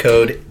promo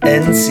code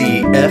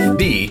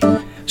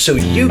NCFB so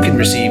you can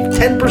receive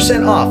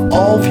 10% off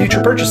all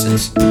future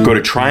purchases. Go to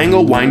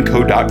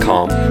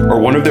trianglewineco.com or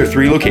one of their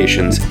 3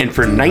 locations, and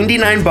for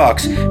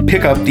 $99,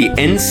 pick up the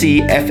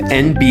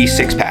NCFNB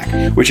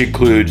 6-pack, which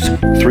includes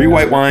 3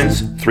 white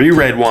wines, 3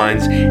 red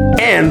wines,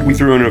 and we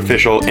threw an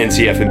official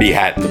NCFNB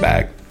hat in the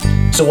bag.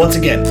 So once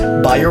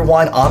again, buy your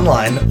wine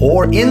online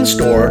or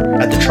in-store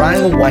at the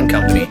Triangle Wine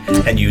Company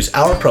and use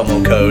our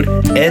promo code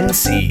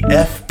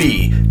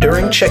NCFB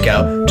during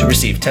checkout to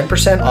receive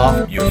 10%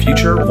 off your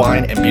future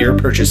wine and beer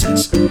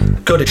purchases.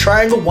 Go to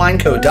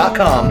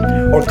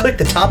trianglewineco.com or click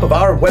the top of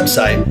our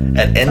website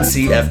at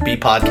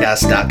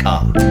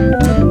ncfbpodcast.com.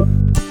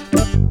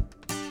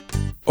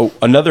 Oh,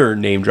 another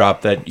name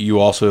drop that you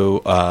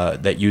also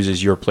that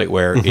uses your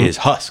plateware is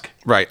Husk,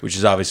 Right. Which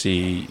is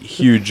obviously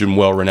huge and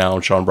well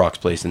renowned. Sean Brock's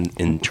place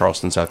in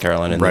Charleston, South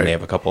Carolina, and then Right. they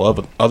have a couple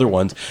of other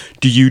ones.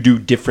 Do you do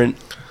different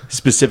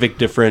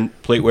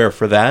plateware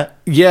for that?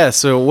 Yeah.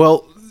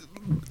 So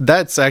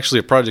that's actually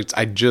a project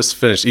I just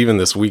finished. Even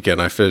this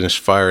weekend, I finished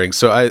firing.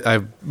 So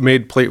I've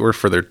made plateware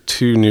for their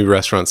 2 new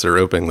restaurants that are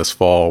opening this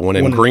fall. One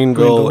in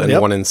Greenville and yep.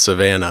 one in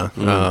Savannah.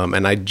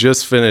 And I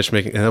just finished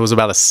making. And that was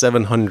about a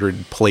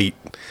 700 plate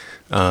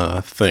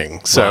thing.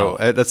 So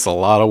that's a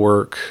lot of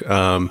work.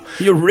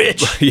 You're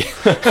rich.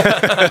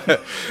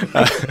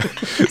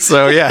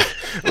 So yeah,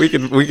 we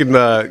can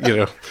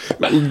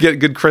get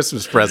good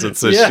Christmas presents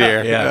this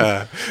year.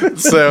 Yeah.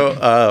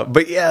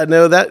 But yeah,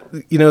 no, that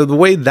the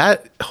way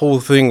that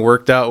whole thing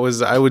worked out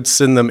was I would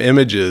send them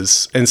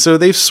images, and so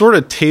they've sort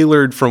of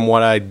tailored from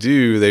what I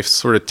do. They've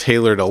sort of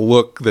tailored a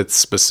look that's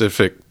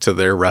specific to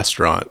their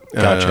restaurant.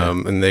 Gotcha.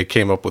 And they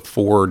came up with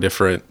 4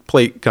 different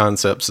plate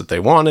concepts that they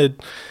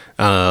wanted.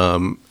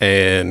 And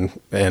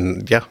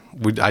yeah,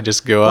 I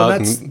just go out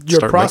That's and your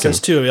start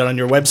process making. too. On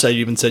your website, you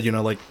even said,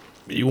 like,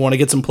 you want to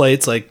get some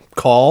plates, like,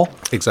 call.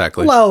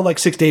 Exactly. Allow like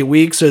 6 to 8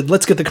 weeks. So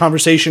let's get the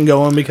conversation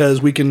going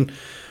because we can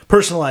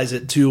personalize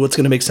it to what's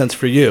going to make sense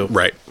for you.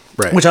 Right.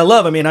 Which I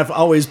love. I mean, I've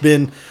always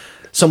been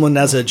someone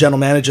as a general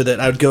manager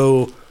that I would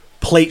go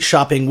plate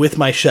shopping with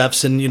my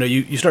chefs, and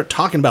you start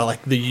talking about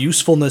like the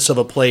usefulness of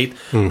a plate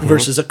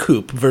versus a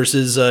coupe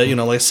versus like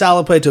a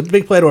salad plate to a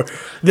big plate, or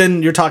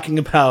then you're talking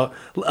about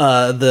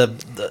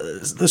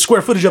the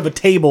square footage of a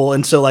table,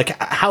 and so like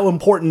how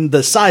important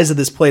the size of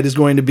this plate is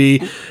going to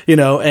be,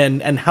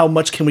 and how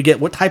much can we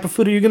get, what type of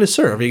food are you going to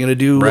serve, are you going to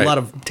do a Right. lot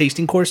of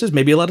tasting courses,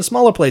 maybe a lot of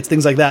smaller plates,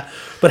 things like that,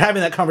 but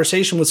having that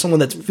conversation with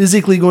someone that's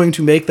physically going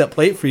to make that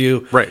plate for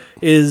you Right.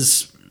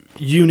 is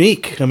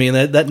unique. I mean,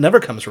 that never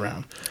comes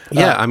around.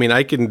 Yeah, I mean,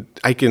 I can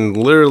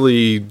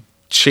literally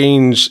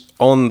change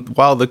on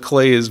while the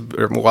clay is,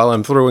 or while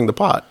I'm throwing the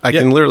pot. I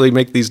can literally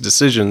make these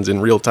decisions in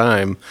real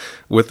time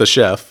with the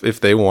chef if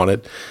they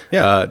wanted.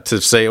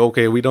 To say,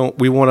 okay, we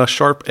want a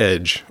sharp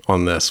edge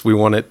on this. We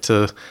want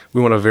a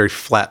very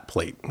flat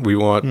plate. We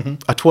want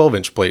a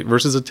 12-inch plate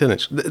versus a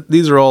 10-inch.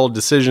 These are all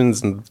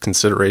decisions and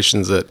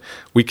considerations that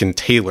we can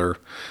tailor,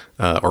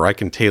 or I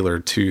can tailor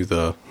to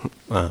the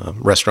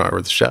restaurant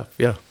or the chef.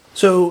 Yeah.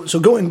 So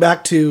going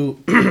back to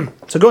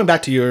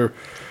your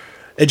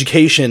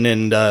education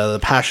and the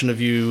passion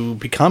of you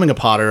becoming a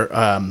potter,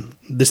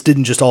 this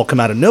didn't just all come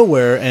out of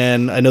nowhere.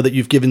 And I know that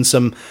you've given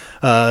some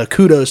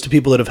kudos to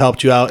people that have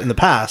helped you out in the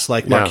past,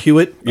 like Mark Yeah.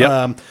 Hewitt.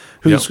 Yep.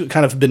 who's Yep.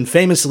 kind of been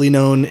famously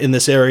known in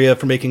this area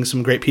for making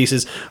some great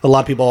pieces. A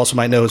lot of people also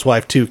might know his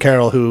wife too,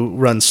 Carol, who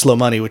runs Slow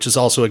Money, which is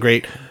also a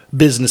great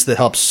business that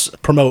helps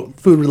promote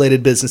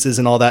food-related businesses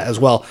and all that as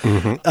well.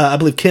 I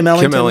believe Kim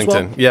Ellington as well.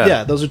 Ellington, yeah.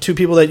 Yeah, those are two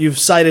people that you've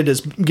cited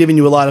as giving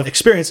you a lot of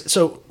experience.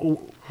 So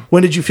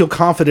when did you feel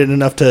confident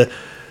enough to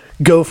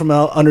go from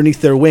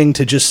underneath their wing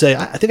to just say,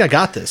 I think I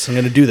got this, I'm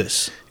going to do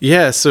this?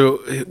 Yeah, so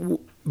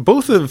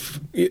both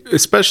of,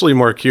 especially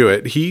Mark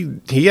Hewitt,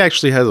 he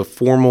actually has a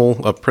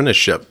formal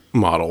apprenticeship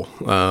model,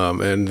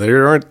 and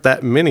there aren't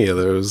that many of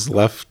those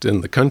left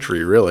in the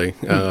country, really.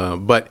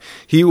 But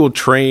he will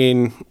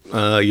train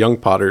young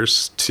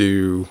potters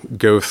to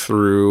go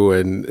through,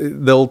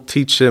 and they'll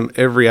teach him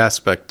every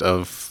aspect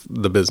of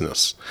the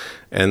business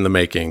and the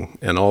making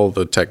and all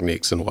the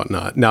techniques and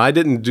whatnot. Now, I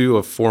didn't do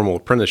a formal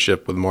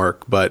apprenticeship with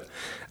Mark, but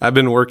I've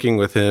been working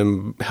with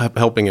him,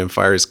 helping him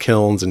fire his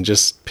kilns and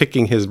just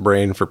picking his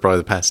brain for probably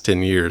the past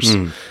 10 years.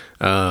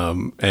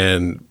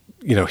 And,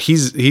 you know,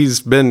 he's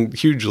been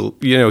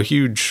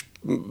huge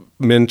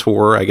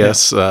mentor, I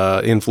guess,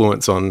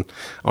 influence on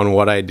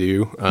what I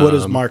do. What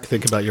does Mark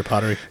think about your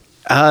pottery?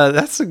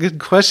 That's a good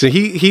question.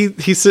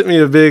 He sent me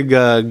a big,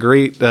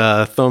 great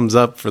thumbs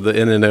up for the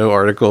N&O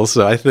article,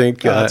 so I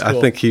think that's cool.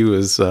 I think he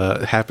was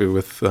happy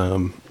with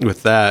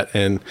that.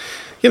 And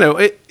you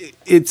know,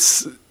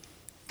 it's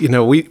you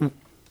know, we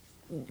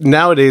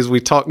nowadays we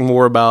talk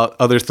more about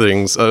other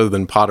things other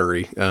than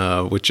pottery,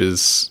 which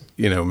is,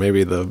 you know,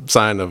 maybe the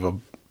sign of a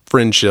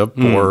friendship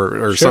or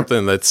Sure.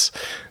 something that's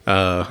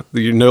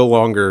you're no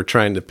longer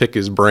trying to pick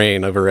his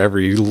brain over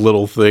every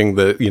little thing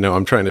that, you know,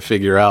 I'm trying to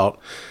figure out.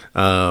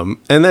 And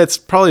that's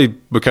probably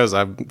because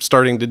I'm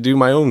starting to do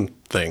my own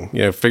thing,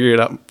 you know, figure it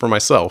out for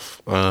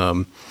myself.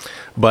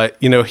 But,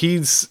 you know, he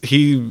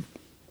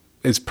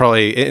is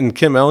probably, and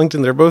Kim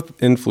Ellington, they're both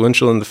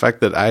influential in the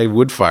fact that I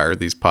wood fire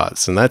these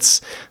pots. And that's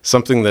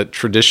something that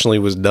traditionally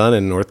was done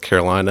in North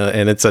Carolina,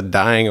 and it's a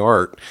dying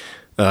art.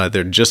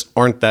 There just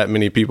aren't that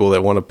many people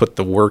that want to put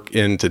the work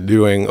into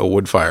doing a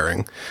wood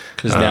firing.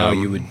 Because now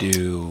you would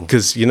do...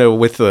 Because, you know,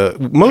 with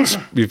most,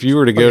 if you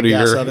were to go Like a to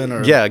gas your... oven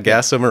or-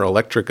 gas oven or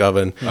electric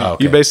oven. Oh,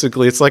 okay. You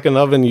basically, it's like an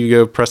oven, you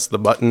go press the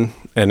button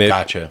and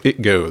Gotcha.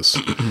 it goes.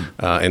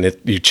 And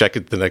you check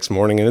it the next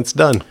morning and it's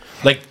done.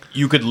 Like,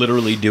 you could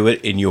literally do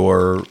it in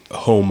your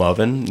home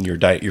oven, your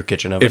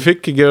kitchen oven? If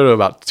it could go to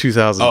about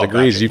 2,000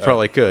 degrees, gotcha. you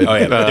probably could. Oh,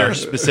 yeah, but there are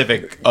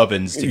specific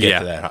ovens to get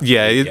to that.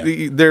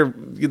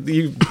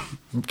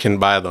 You can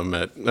buy them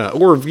at,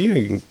 or you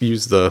can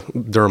use the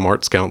Durham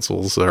Arts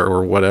Councils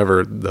or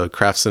whatever. The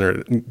Craft Center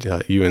at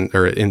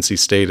NC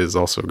State is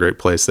also a great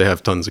place. They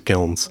have tons of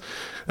kilns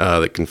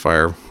that can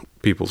fire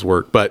people's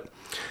work. But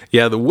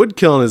yeah, the wood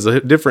kiln is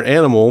a different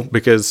animal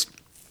because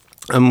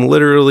I'm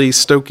literally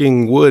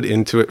stoking wood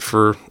into it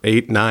for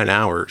 8-9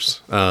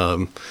 hours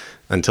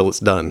until it's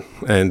done.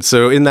 And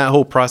so in that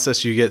whole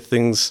process, you get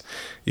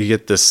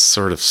this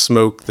sort of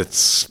smoke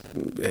that's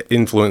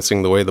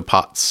influencing the way the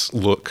pots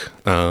look.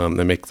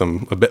 They make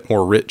them a bit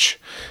more rich.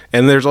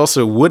 And there's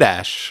also wood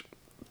ash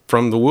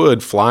from the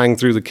wood flying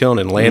through the kiln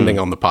and landing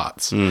on the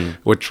pots,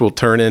 which will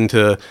turn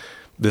into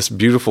this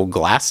beautiful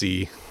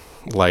glassy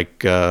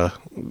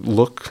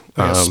look.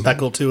 Like a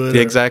speckle to it?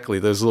 Exactly.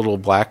 Those little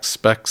black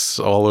specks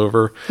all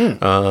over.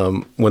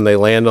 When they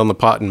land on the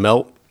pot and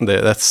melt,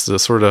 that's the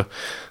sort of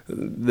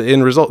the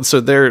end result.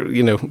 So there,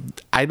 you know,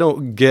 I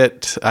don't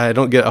get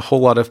a whole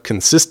lot of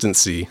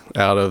consistency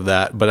out of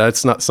that, but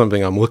that's not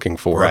something I'm looking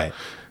for. Right.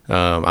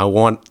 I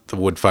want the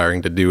wood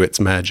firing to do its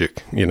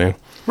magic, you know?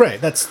 Right.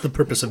 That's the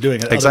purpose of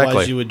doing it. Exactly.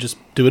 Otherwise, you would just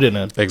do it in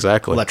an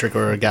Exactly. electric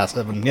or a gas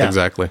oven. Yeah.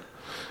 Exactly.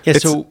 Yeah,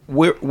 It's- so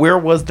where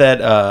was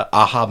that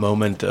aha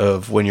moment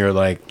of when you're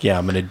like, yeah,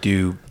 I'm going to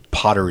do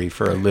pottery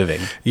for a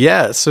living?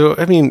 Yeah, so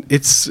I mean,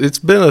 it's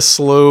been a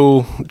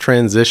slow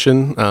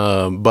transition,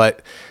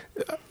 but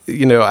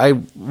you know,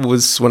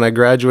 when I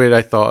graduated,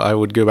 I thought I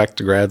would go back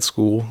to grad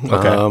school,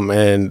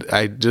 and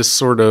I just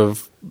sort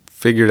of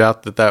figured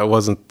out that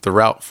wasn't the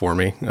route for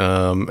me,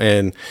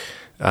 and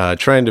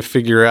trying to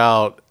figure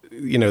out,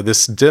 you know,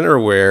 this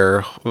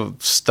dinnerware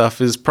stuff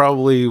is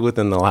probably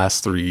within the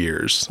last 3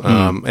 years.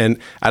 And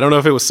I don't know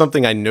if it was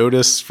something I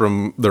noticed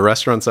from the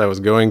restaurants I was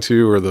going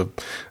to or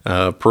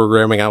the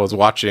programming I was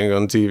watching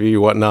on TV,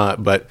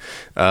 whatnot, but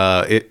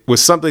it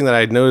was something that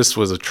I noticed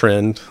was a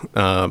trend.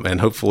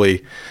 And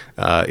hopefully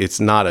it's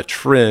not a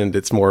trend,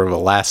 it's more of a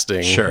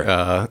lasting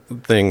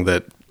thing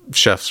that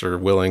chefs are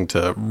willing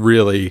to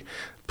really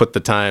put the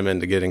time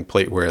into getting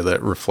plateware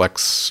that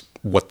reflects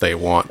what they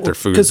want their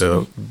food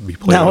to be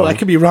played Now, on. I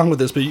could be wrong with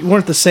this, but you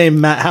weren't the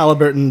same Matt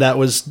Halliburton that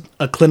was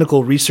a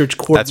clinical research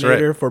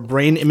coordinator for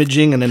brain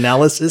imaging and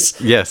analysis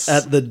Yes.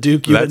 at the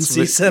Duke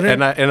UNC Center?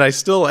 And I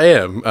still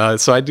am.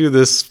 So I do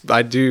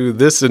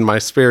this in my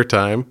spare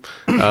time,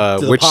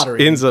 which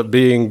pottery. ends up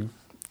being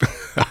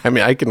I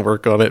mean, I can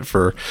work on it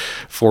for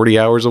 40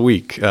 hours a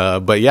week.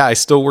 But yeah, I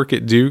still work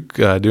at Duke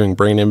doing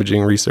brain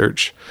imaging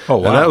research. Oh,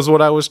 wow. And that was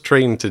what I was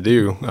trained to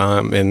do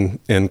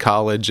in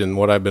college, and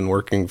what I've been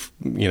working,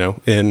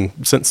 in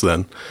since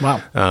then.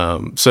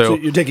 Wow. So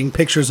You're taking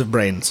pictures of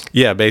brains.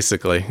 yeah,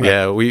 basically. Right.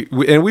 Yeah,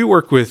 we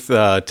work with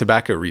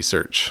tobacco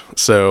research.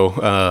 So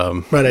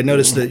Right. I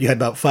noticed that you had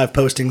about 5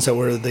 postings that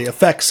were the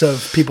effects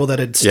of people that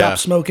had stopped Yeah.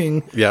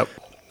 smoking. yep.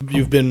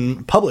 You've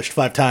been published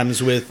 5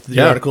 times with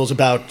the articles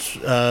about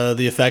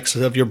the effects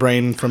of your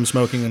brain from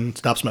smoking and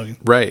stop smoking.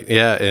 Right.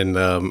 Yeah. And,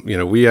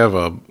 we have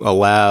a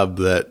lab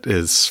that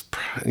is,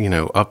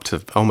 up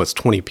to almost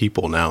 20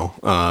 people now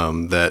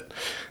that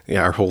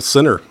our whole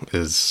center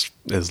is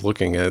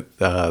looking at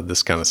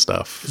this kind of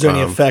stuff. Is there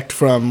any effect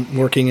from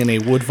working in a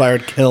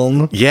wood-fired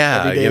kiln?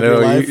 Yeah, every day of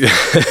your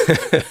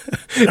life?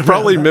 It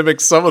probably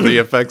mimics some of the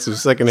effects of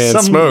secondhand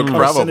Some smoke.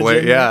 Probably,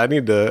 carcinogen. yeah. I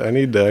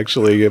need to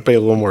actually pay a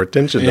little more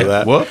attention to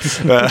that. Whoops.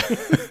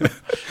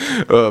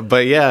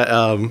 But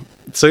yeah,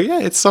 so yeah,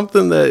 it's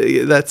something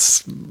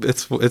that's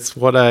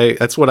what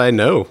I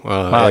know.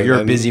 Wow, you're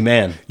a busy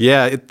man.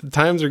 Yeah,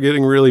 times are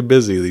getting really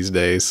busy these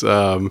days. Is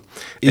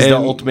the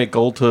ultimate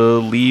goal to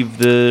leave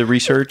the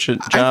research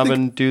job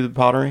and do the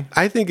pottery?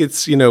 I think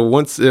it's,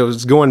 once it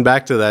was going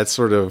back to that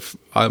sort of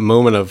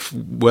moment of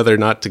whether or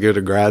not to go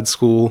to grad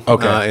school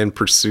and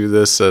pursue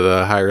this at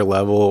a higher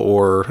level,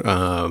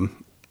 or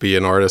be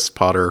an artist,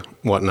 potter,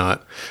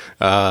 whatnot.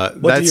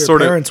 What that's do your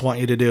sort parents want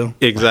you to do?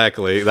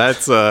 Exactly.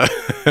 That's well,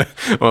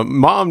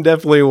 Mom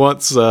definitely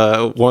wants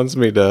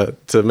me to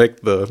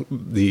make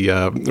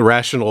the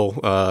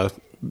rational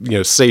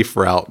safe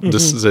route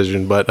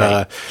decision, but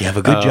You have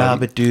a good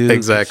job at Duke.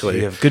 exactly.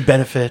 You have good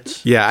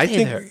benefits. Yeah, I Stay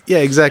think. there. Yeah,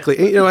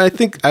 exactly. I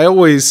think I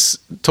always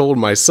told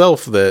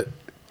myself that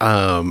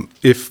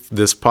if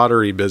this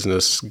pottery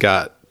business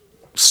got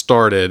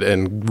started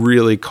and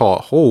really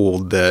caught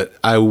hold, that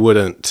I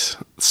wouldn't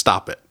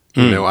stop it.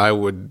 I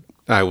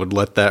would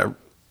let that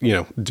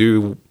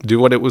do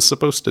what it was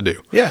supposed to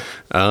do. Yeah.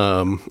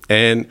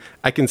 And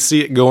I can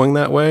see it going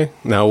that way.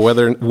 Now,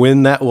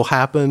 when that will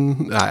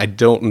happen, I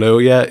don't know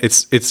yet.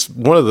 It's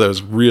one of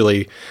those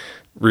really,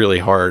 really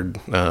hard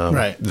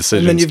decisions.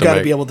 And then you've got to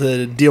make. be able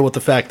to deal with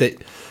the fact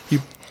that you,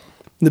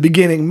 in the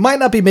beginning, might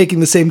not be making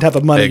the same type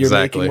of money Exactly.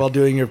 you're making while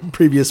doing your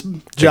previous job.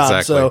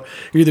 Exactly. So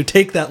you either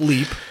take that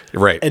leap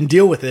Right. and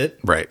deal with it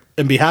Right.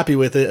 and be happy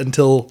with it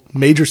until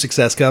major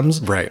success comes.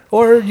 Right.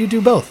 Or you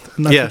do both.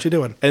 And that's what you're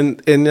doing. And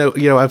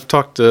I've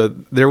talked to,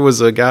 there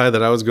was a guy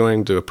that I was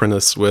going to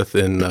apprentice with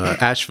in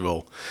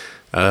Asheville.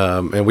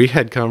 And we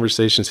had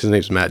conversations. His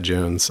name's Matt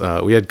Jones.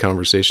 We had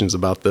conversations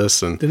about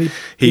this, and Didn't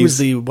he was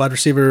the wide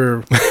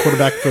receiver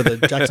quarterback for the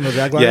Jacksonville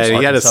Jaguars. yeah, he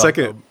had a Arkansas.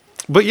 second.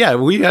 But yeah,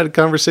 we had a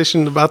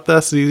conversation about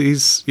this.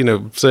 He's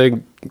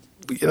saying,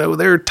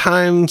 there are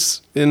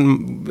times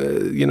in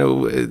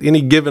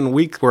any given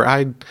week where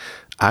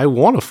I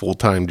want a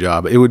full-time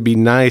job. It would be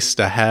nice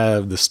to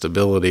have the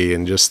stability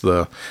and just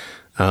the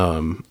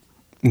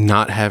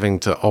not having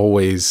to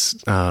always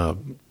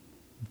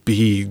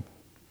be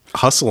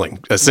hustling,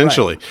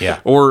 essentially. Right. Yeah.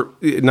 Or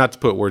not to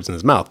put words in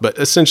his mouth, but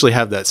essentially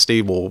have that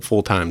stable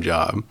full-time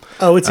job.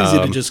 Oh, it's easy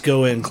to just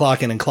go in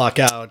and clock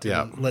out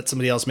Yeah. and let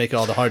somebody else make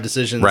all the hard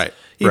decisions. Right,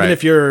 Even right.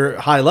 if you're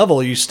high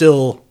level, you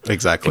still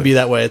Exactly. can be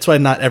that way. It's why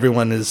not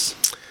everyone is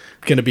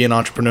going to be an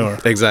entrepreneur.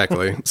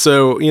 Exactly.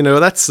 So,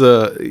 that's,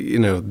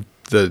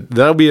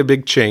 that'll be a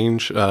big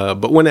change.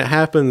 But when it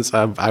happens,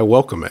 I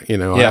welcome it.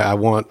 I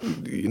want,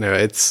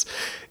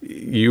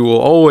 you will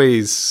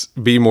always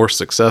be more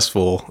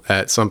successful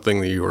at something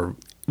that you are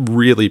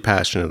really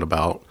passionate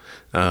about,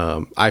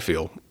 I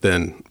feel,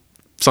 than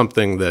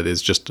something that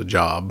is just a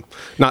job.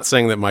 Not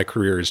saying that my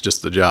career is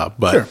just a job,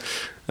 but Sure.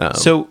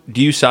 So,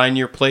 do you sign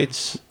your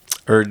plates,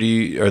 or are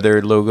they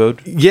logoed?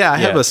 yeah, I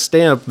have a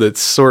stamp that's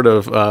sort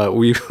of,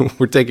 we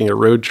were taking a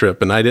road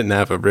trip, and I didn't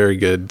have a very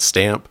good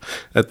stamp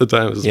at the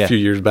time. It was a few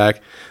years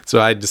back. So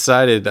I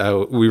decided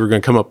we were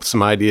going to come up with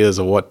some ideas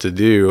of what to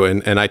do.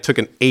 And I took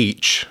an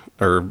H,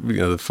 or,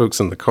 the folks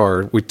in the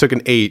car, we took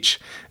an H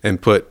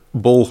and put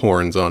bull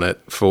horns on it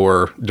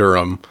for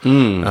Durham,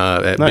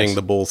 at being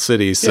the bull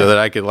city, so that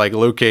I could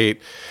locate,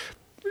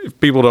 if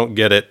people don't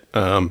get it,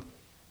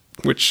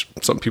 which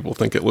some people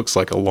think it looks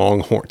like a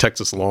Longhorn,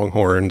 Texas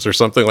Longhorns or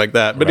something like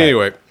that. But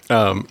anyway,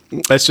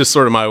 that's just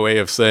sort of my way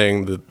of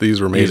saying that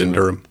these were made in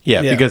Durham.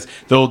 Yeah, Yeah. because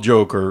the old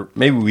joke, or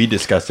maybe we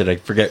discussed it, I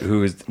forget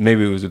who was,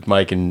 maybe it was with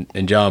Mike and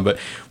John, but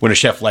when a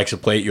chef likes a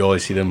plate, you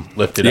always see them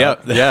lift it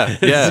up.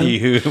 Yeah.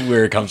 See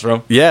where it comes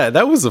from. Yeah,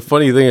 that was the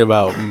funny thing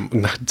about,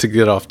 not to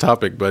get off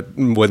topic, but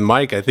with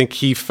Mike, I think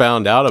he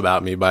found out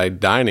about me by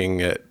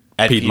dining at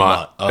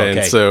Piedmont. Oh, okay.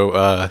 And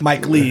so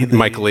Mike Lee, the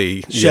Mike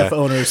Lee,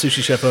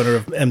 sushi chef owner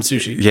of M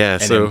Sushi. Yeah,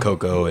 And so M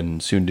Coco,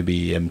 and soon to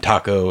be M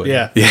Taco. And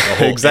Yeah. the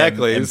whole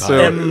exactly. M So-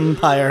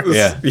 Empire.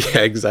 Yeah.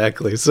 yeah,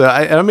 exactly. So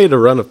I made a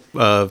run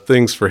of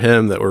things for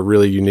him that were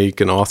really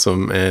unique and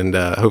awesome, and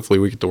hopefully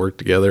we get to work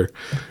together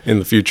in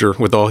the future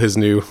with all his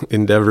new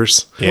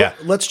endeavors. Yeah.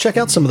 Let's check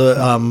out some of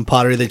the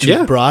pottery that you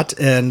Yeah. brought,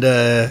 and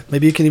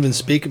maybe you can even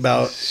speak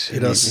about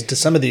to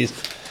some of these.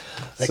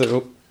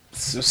 So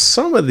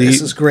some of This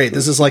these is great.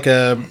 This is like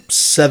a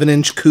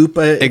 7-inch coupe.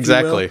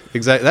 exactly.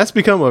 That's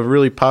become a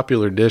really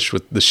popular dish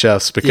with the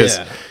chefs because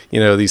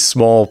Yeah. these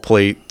small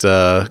plate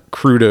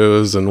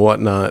crudos and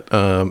whatnot.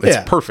 It's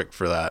Yeah. perfect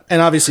for that.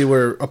 And obviously,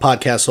 we're a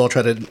podcast, so I'll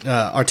try to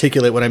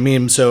articulate what I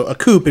mean. So, a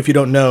coupe, if you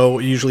don't know,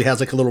 usually has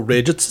like a little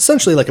ridge. It's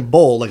essentially like a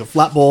bowl, like a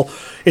flat bowl.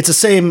 It's the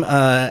same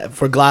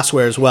for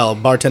glassware as well.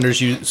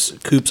 Bartenders use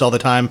coupes all the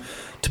time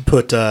to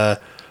put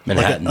like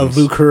Manhattans. a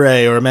Vieux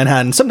Carré or a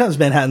Manhattan. Sometimes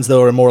Manhattans,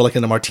 though, are more like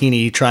in a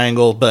martini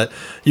triangle, but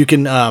you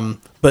can.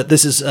 But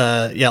this is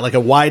like a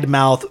wide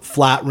mouth,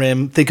 flat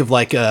rim. Think of It's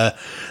like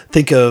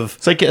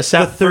a the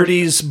South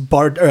 30s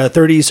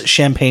 30s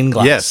champagne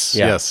glass. Yes,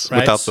 Yeah. yes,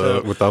 Right?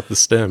 without the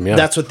stem. Yeah,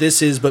 That's what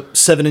this is, but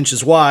 7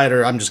 inches wide,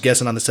 or I'm just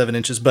guessing on the 7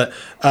 inches. But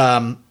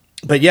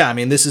yeah, I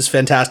mean, this is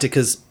fantastic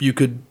because you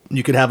could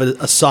have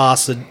a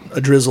sauce,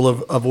 a drizzle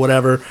of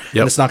whatever,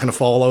 Yep. and it's not going to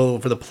fall all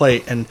over the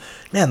plate. And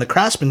man, the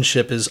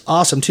craftsmanship is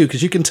awesome too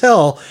because you can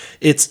tell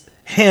it's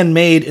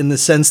handmade in the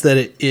sense that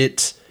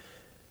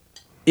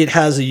it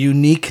has a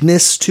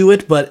uniqueness to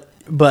it, but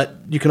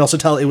you can also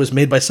tell it was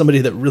made by somebody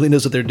that really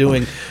knows what they're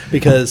doing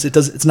because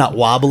it's not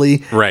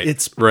wobbly.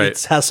 Right, right.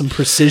 It has some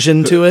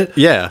precision to it.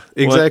 yeah,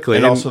 exactly.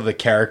 And also the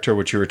character,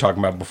 which you were talking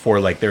about before,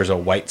 like there's a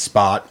white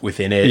spot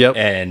within it Yep.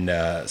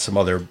 and some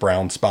other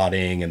brown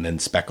spotting and then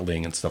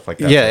speckling and stuff like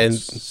that. Yeah, So and-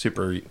 it's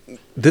super.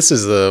 This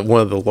is one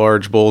of the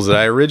large bowls that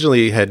I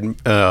originally had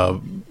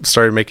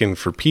started making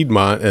for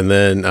Piedmont, and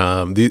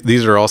then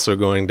these are also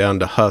going down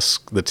to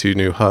Husk, the 2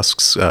 new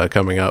Husks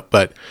coming up.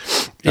 But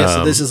Yeah,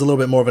 so this is a little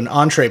bit more of an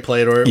entree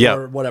plate or Yeah.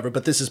 whatever,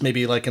 but this is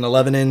maybe like an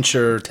 11-inch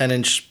or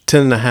 10-inch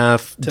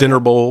 10.5 dinner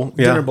bowl.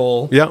 Yeah. dinner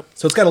bowl. Yeah.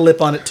 So it's got a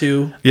lip on it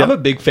too. Yeah. I'm a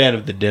big fan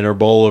of the dinner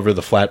bowl over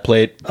the flat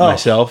plate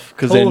myself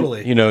because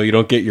totally. then you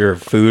don't get your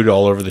food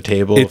all over the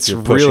table It's if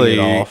you're pushing really,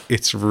 it off.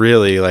 it's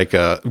really like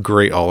a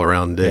great all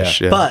around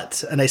dish. Yeah. Yeah.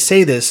 But, and I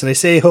say this, and I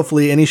say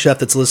hopefully any chef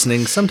that's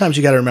listening, sometimes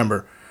you got to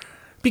remember,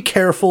 be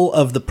careful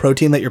of the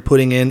protein that you're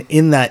putting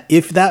in that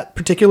if that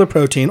particular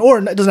protein, or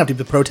it doesn't have to be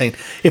the protein,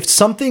 if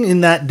something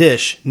in that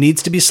dish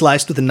needs to be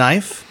sliced with a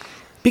knife,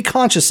 be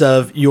conscious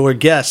of your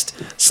guest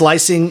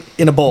slicing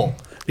in a bowl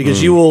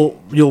because you'll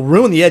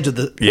ruin the edge of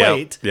the Yep,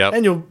 plate yep.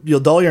 and you'll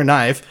dull your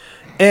knife.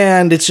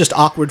 And it's just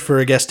awkward for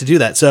a guest to do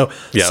that. So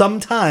Yep.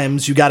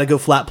 sometimes you got to go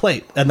flat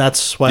plate, and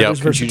that's why Yep. there's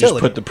Could you versatility.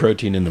 just put the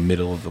protein in the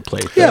middle of the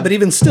plate? Yeah, then? but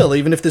even still,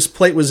 even if this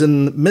plate was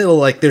in the middle,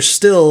 like there's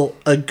still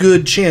a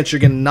good chance you're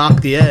going to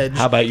knock the edge.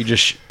 How about you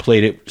just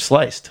plate it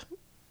sliced?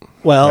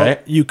 Well,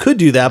 right? you could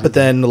do that, but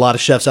then a lot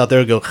of chefs out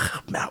there go,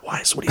 Matt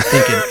Weiss, what are you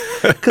thinking?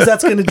 Because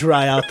that's going to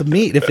dry out the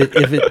meat if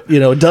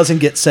it doesn't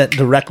get sent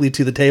directly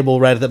to the table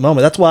right at that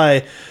moment. That's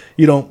why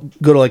you don't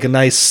go to like a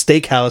nice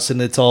steakhouse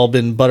and it's all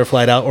been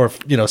butterflied out or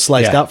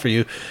sliced Yeah. out for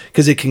you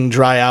because it can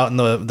dry out and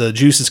the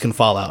juices can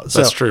fall out. So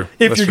That's true.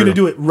 If That's you're going to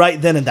true. do it right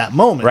then in that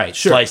moment, Right,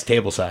 Sure. sliced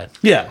table side.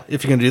 Yeah,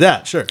 if you're going to do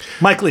that, sure.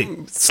 Mike Lee,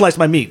 slice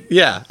my meat.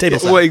 Yeah, Table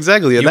side. Well,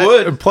 exactly. You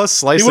would. Plus,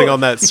 slicing would.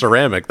 on that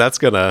ceramic that's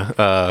gonna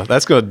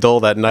dull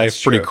that knife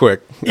pretty true.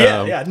 quick.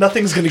 Yeah,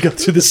 nothing's going to go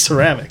through this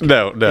ceramic.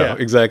 No, Yeah.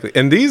 exactly.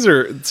 And these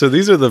are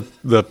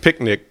the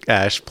picnic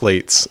ash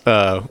plates,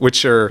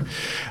 which are.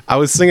 I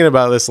was thinking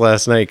about this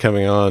last night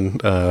coming on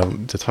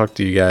to talk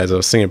to you guys. I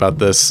was thinking about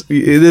this.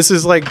 This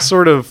is like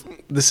sort of.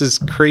 This is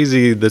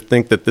crazy to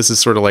think that this is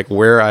sort of like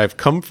where I've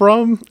come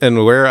from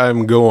and where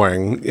I'm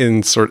going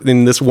in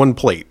this one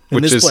plate,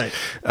 which this is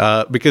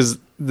plate. because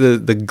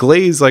the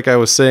glaze, like I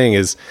was saying,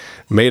 is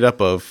made up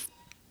of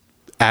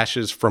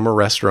ashes from a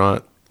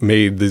restaurant.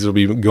 These will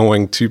be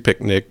going to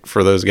Picnic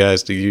for those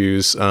guys to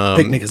use.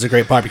 Picnic is a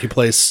great barbecue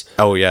place.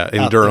 Oh yeah, in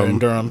out there Durham. in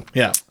Durham,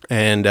 yeah.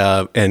 And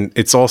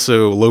it's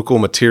also local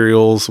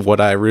materials, what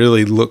I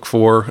really look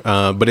for.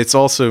 But it's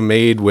also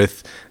made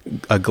with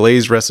a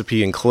glaze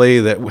recipe and clay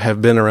that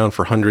have been around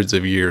for hundreds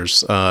of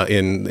years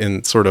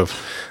in sort of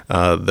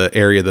the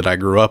area that I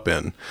grew up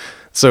in.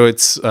 So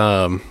it's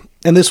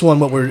And this one,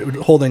 what we're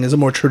holding, is a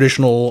more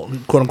traditional,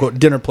 quote unquote,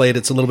 dinner plate.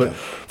 It's a little bit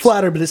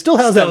flatter, but it still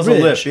has that has a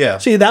ridge. lip, yeah.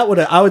 See,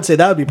 I would say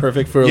that would be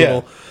perfect for a Yeah.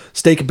 little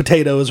steak and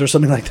potatoes or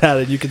something like that.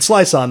 And you could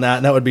slice on that,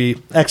 and that would be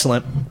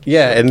excellent.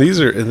 yeah, and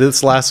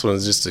this last one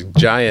is just a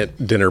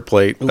giant dinner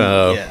plate.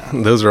 yeah.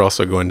 Those are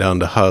also going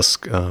down to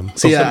Husk.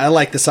 So yeah, I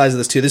like the size of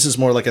this too. This is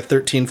more like a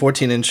 13,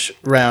 14-inch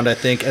round, I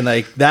think, and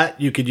like that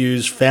you could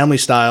use family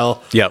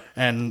style. Yep.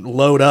 And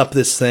load up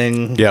this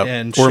thing. Yeah,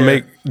 And or share.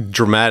 make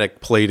dramatic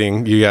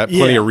plating. You got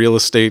plenty Yeah. of real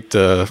estate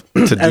to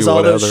do as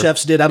all those whatever.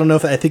 chefs did. I don't know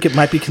I think it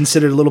might be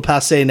considered a little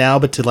passe now,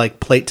 but to like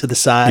plate to the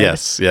side.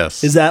 Yes,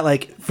 yes. Is that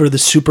like for the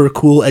super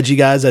cool edgy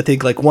guys? I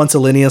think like once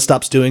Alinea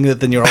stops doing it,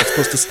 then you're all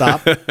supposed to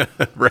stop.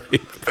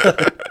 right?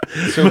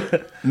 So,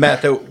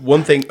 Matt, the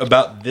one thing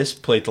about this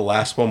plate, the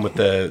last one with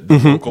the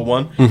Mm-hmm. local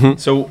one,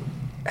 so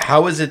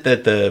how is it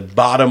that the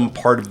bottom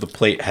part of the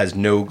plate has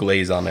no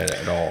glaze on it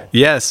at all?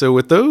 Yeah, so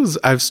with those,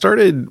 I've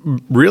started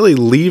really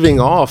leaving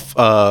off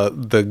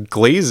the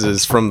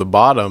glazes from the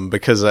bottom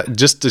because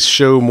just to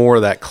show more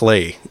of that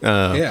clay,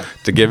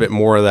 to give it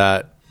more of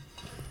that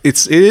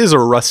it is a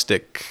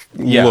rustic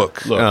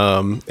look.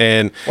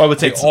 And well, I would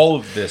say all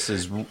of this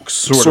is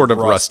sort of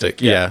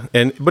rustic. Yeah.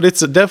 But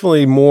it's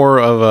definitely more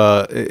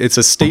of it's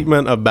a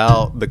statement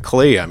about the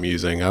clay I'm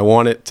using. I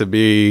want it to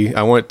be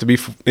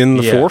in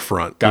the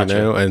forefront,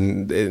 Gotcha.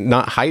 and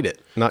not hide it,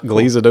 not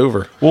glaze it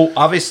over. Well,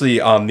 obviously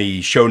on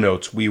the show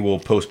notes, we will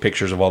post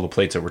pictures of all the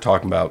plates that we're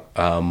talking about.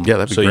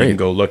 That'd be so great. you can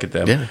go look at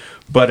them. Yeah.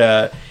 But,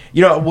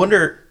 I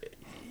wonder,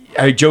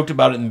 I joked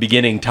about it in the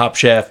beginning, Top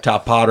Chef,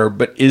 Top Potter,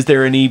 but is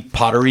there any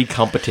pottery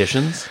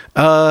competitions?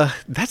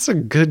 That's a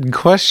good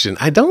question.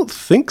 I don't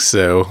think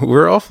so.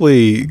 We're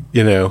awfully,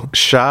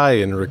 shy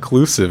and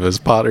reclusive as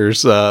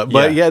potters.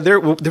 But there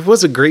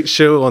was a great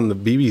show on the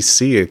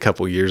BBC a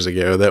couple years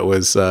ago that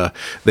was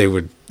they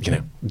would,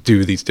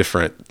 do these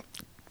different.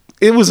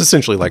 It was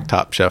essentially like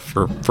Top Chef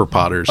for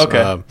potters.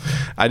 Okay.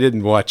 I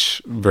didn't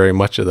watch very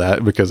much of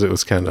that because it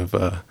was kind of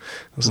a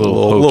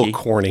little little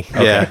corny.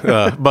 Okay.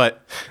 Yeah.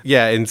 But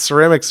yeah, and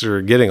ceramics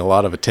are getting a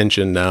lot of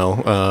attention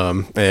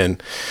now.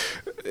 And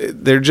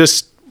they're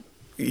just,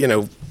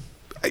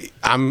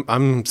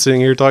 I'm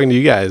sitting here talking to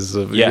you guys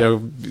of,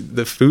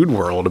 the food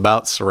world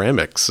about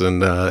ceramics.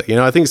 And,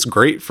 I think it's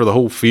great for the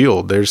whole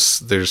field.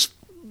 There's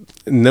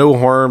no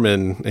harm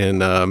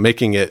in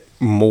making it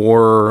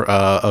more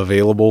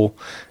available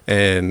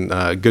and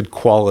good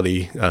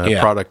quality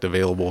product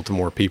available to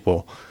more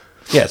people.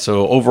 Yeah,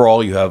 so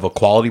overall you have a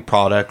quality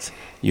product,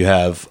 you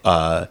have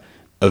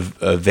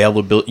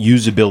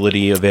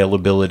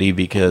availability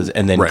because,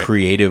 and then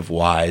creative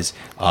wise,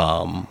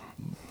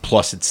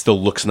 plus it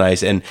still looks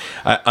nice. And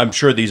I'm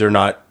sure these are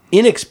not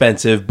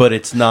inexpensive, but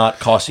it's not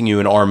costing you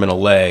an arm and a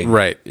leg.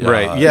 Right.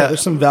 Yeah.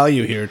 There's some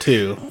value here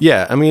too.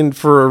 Yeah. I mean,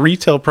 for a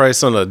retail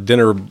price on a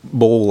dinner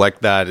bowl like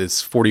that,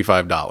 it's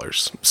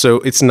 $45. So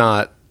it's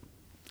not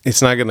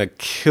going to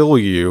kill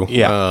you.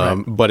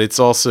 Yeah. But it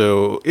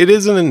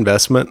is an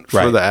investment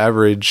for the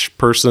average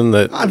person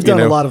that I've done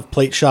a lot of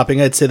plate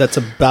shopping. I'd say that's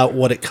about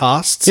what it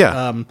costs.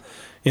 Yeah.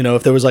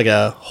 If there was like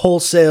a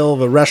wholesale,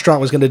 if a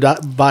restaurant was going to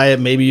buy it,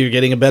 maybe you're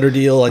getting a better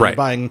deal. Like you're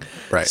buying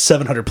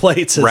 700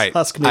 plates. As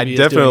Husk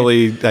maybe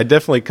I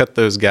definitely cut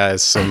those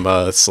guys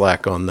some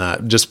slack on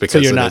that, just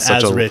because so you're not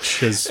as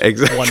rich as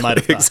one might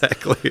have thought.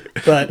 Exactly.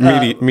 But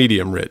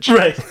medium rich.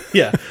 Right.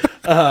 Yeah.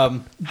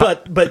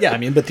 But yeah, I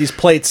mean, but these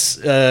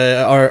plates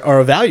are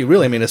a value,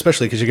 really. I mean,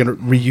 especially because you're going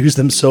to reuse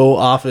them so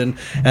often,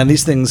 and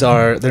these things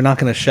they're not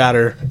going to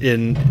shatter.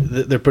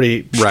 They're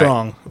pretty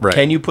strong. Right.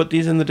 Can you put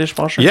these in the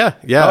dishwasher? Yeah.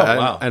 Oh,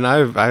 wow. And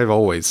I've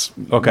always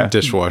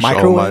dishwashed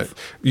microwave?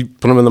 you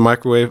put them in the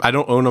microwave. I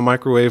don't own a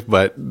microwave,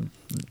 but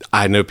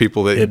I know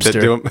people that do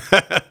them.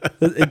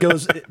 It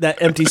goes, that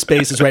empty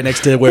space is right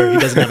next to where he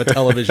doesn't have a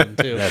television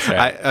too. That's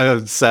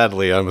right.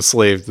 Sadly, I'm a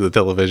slave to the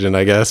television,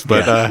 I guess.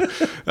 But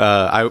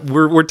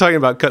we're talking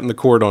about cutting the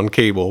cord on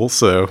cable.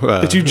 So,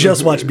 but you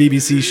just watch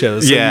BBC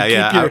shows. So you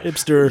keep your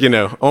hipster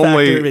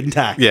factor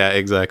intact. Yeah,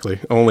 exactly.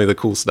 Only the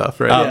cool stuff,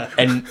 right?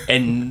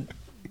 And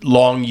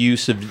long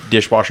use of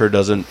dishwasher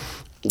doesn't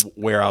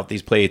wear out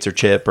these plates or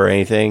chip or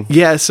anything?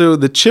 Yeah, so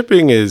the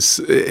chipping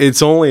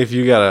it's only if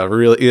you got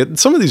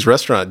some of these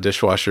restaurant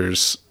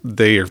dishwashers,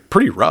 they are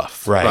pretty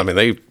rough. Right. I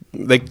mean,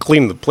 they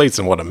clean the plates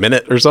in a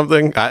minute or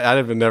something.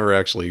 I've never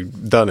actually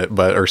done it,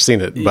 or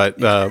seen it. But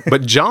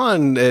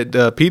John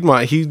at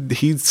Piedmont,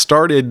 he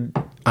started.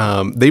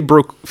 They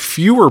broke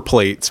fewer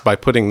plates by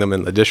putting them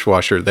in the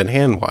dishwasher than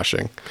hand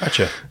washing.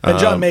 Gotcha. And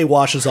John May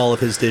washes all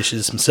of his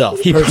dishes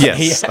himself.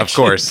 Yes, of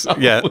course.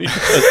 Yeah, he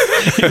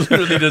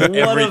literally does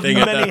everything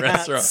at that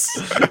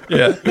restaurant.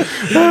 Yeah.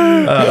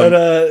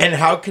 And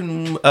how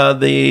can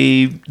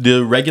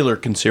the regular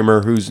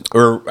consumer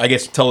or I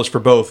guess tell us for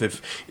both,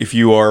 if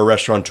you are a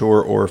restaurateur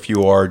or if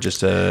you are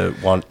just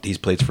want these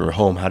plates for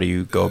home, how do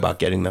you go about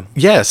getting them?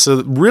 Yeah,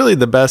 so really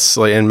the best,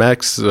 and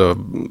Max sort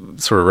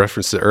of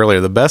referenced it earlier,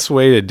 the best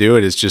way to do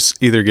it is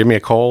just either give me a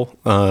call,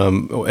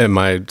 and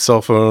my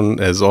cell phone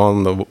is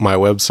on my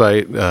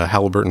website,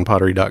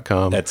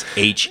 HalliburtonPottery.com. That's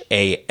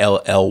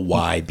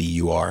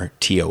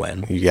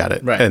HALLYBURTON. You got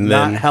it. Right. And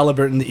not then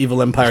Halliburton, the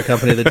evil empire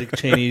company that Dick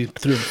Cheney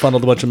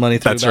funneled a bunch of money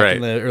through back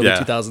in the early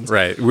 2000s.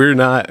 Right. We're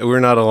not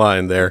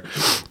aligned there.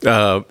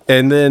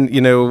 And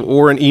then,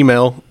 or an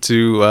email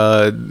to,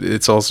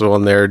 it's also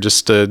on there,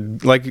 just to,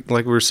 like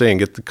we were saying,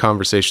 get the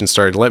conversation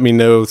started. Let me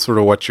know sort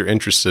of what you're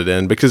interested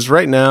in, because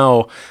right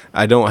now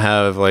I don't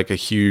have like a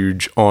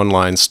huge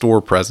online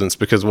store presence,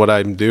 because what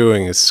I'm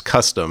doing is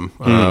custom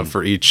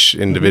for each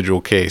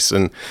individual case.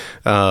 And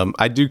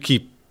I do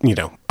keep,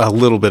 a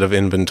little bit of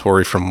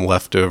inventory from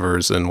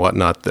leftovers and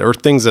whatnot, or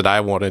things that I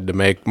wanted to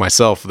make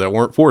myself that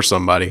weren't for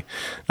somebody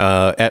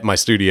at my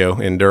studio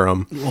in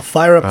Durham. Well,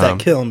 fire up that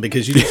kiln,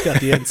 because you just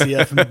got the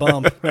NCF and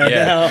bump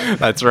now.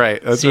 That's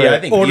right. That's right. right. I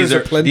think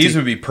these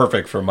would be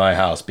perfect for my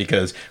house,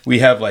 because we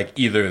have like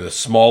either the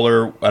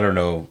smaller, I don't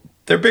know,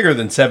 they're bigger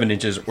than 7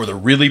 inches, or the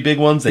really big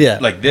ones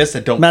that like this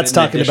that don't. Matt's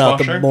fit in talking about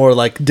the more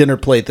like dinner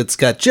plate that's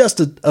got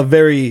just a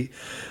very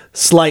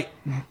slight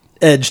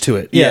edge to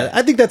it. Yeah,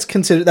 I think that's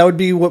considered. That would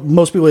be what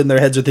most people in their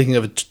heads are thinking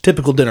of a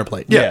typical dinner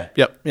plate. Yeah.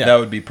 Yep. That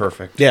would be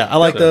perfect. Yeah, I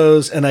like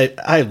those, and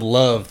I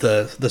love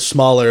the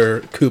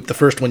smaller coupe, the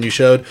first one you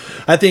showed.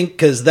 I think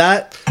because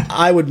that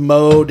I would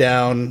mow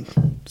down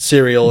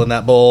cereal in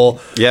that bowl.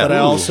 Yeah. but I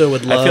also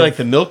would love. I feel like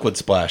the milk would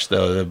splash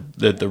though.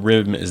 The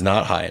rim is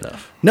not high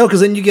enough. No,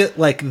 because then you get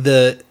like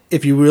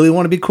if you really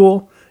want to be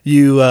cool,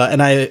 you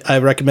and I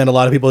recommend a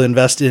lot of people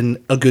invest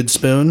in a good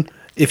spoon.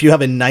 If you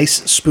have a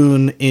nice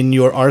spoon in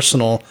your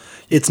arsenal,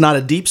 it's not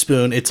a deep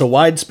spoon, it's a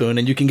wide spoon,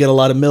 and you can get a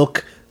lot of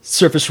milk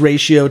surface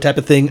ratio type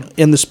of thing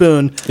in the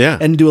spoon,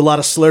 and do a lot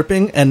of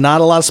slurping and not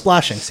a lot of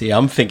splashing. See,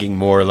 I'm thinking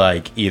more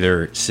like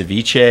either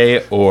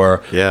ceviche or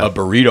a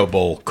burrito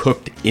bowl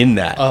cooked in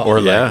that,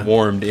 or like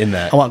warmed in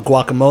that. I want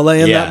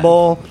guacamole in that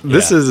bowl.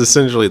 This is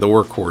essentially the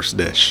workhorse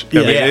dish. I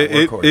mean,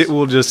 it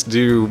will just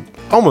do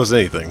almost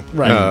anything,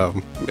 right?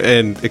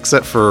 And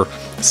except for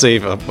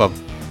save a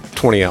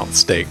 20-ounce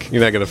steak,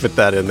 you're not going to fit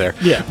that in there.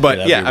 Yeah, but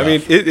I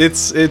mean,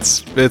 it's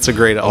a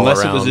great all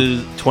unless around.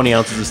 it was 20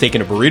 ounces of steak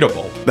in a burrito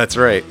bowl. That's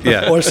right.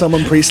 Yeah, or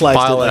someone pre-sliced it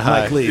Pile like it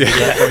high. Mike Lee.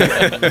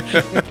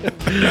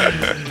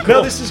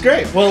 No, this is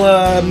great.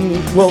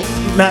 Well,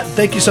 Matt,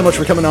 thank you so much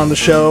for coming on the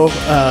show,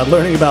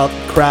 learning about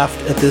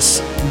craft at this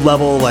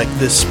level, like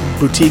this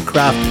boutique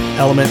craft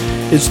element,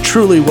 is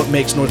truly what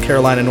makes North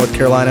Carolina,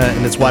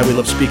 and it's why we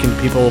love speaking to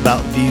people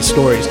about these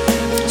stories.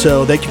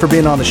 So thank you for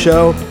being on the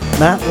show.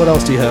 Matt, what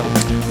else do you have?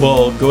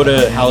 Well, go to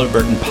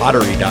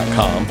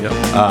HalliburtonPottery.com.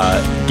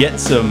 Get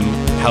some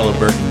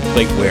Halliburton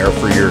plateware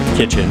for your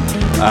kitchen,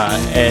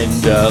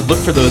 and look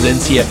for those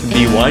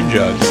NCF&B wine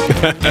jugs.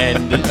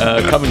 And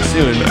coming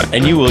soon,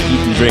 and you will eat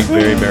and drink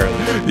very merrily.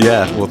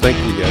 Yeah. Well, thank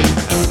you guys.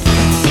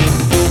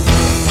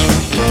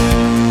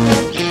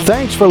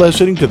 Thanks for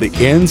listening to the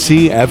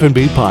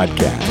NCF&B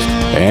podcast.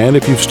 And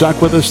if you've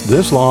stuck with us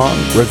this long,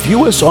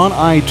 review us on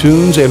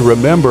iTunes, and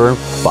remember,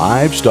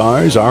 5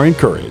 stars are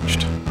encouraged.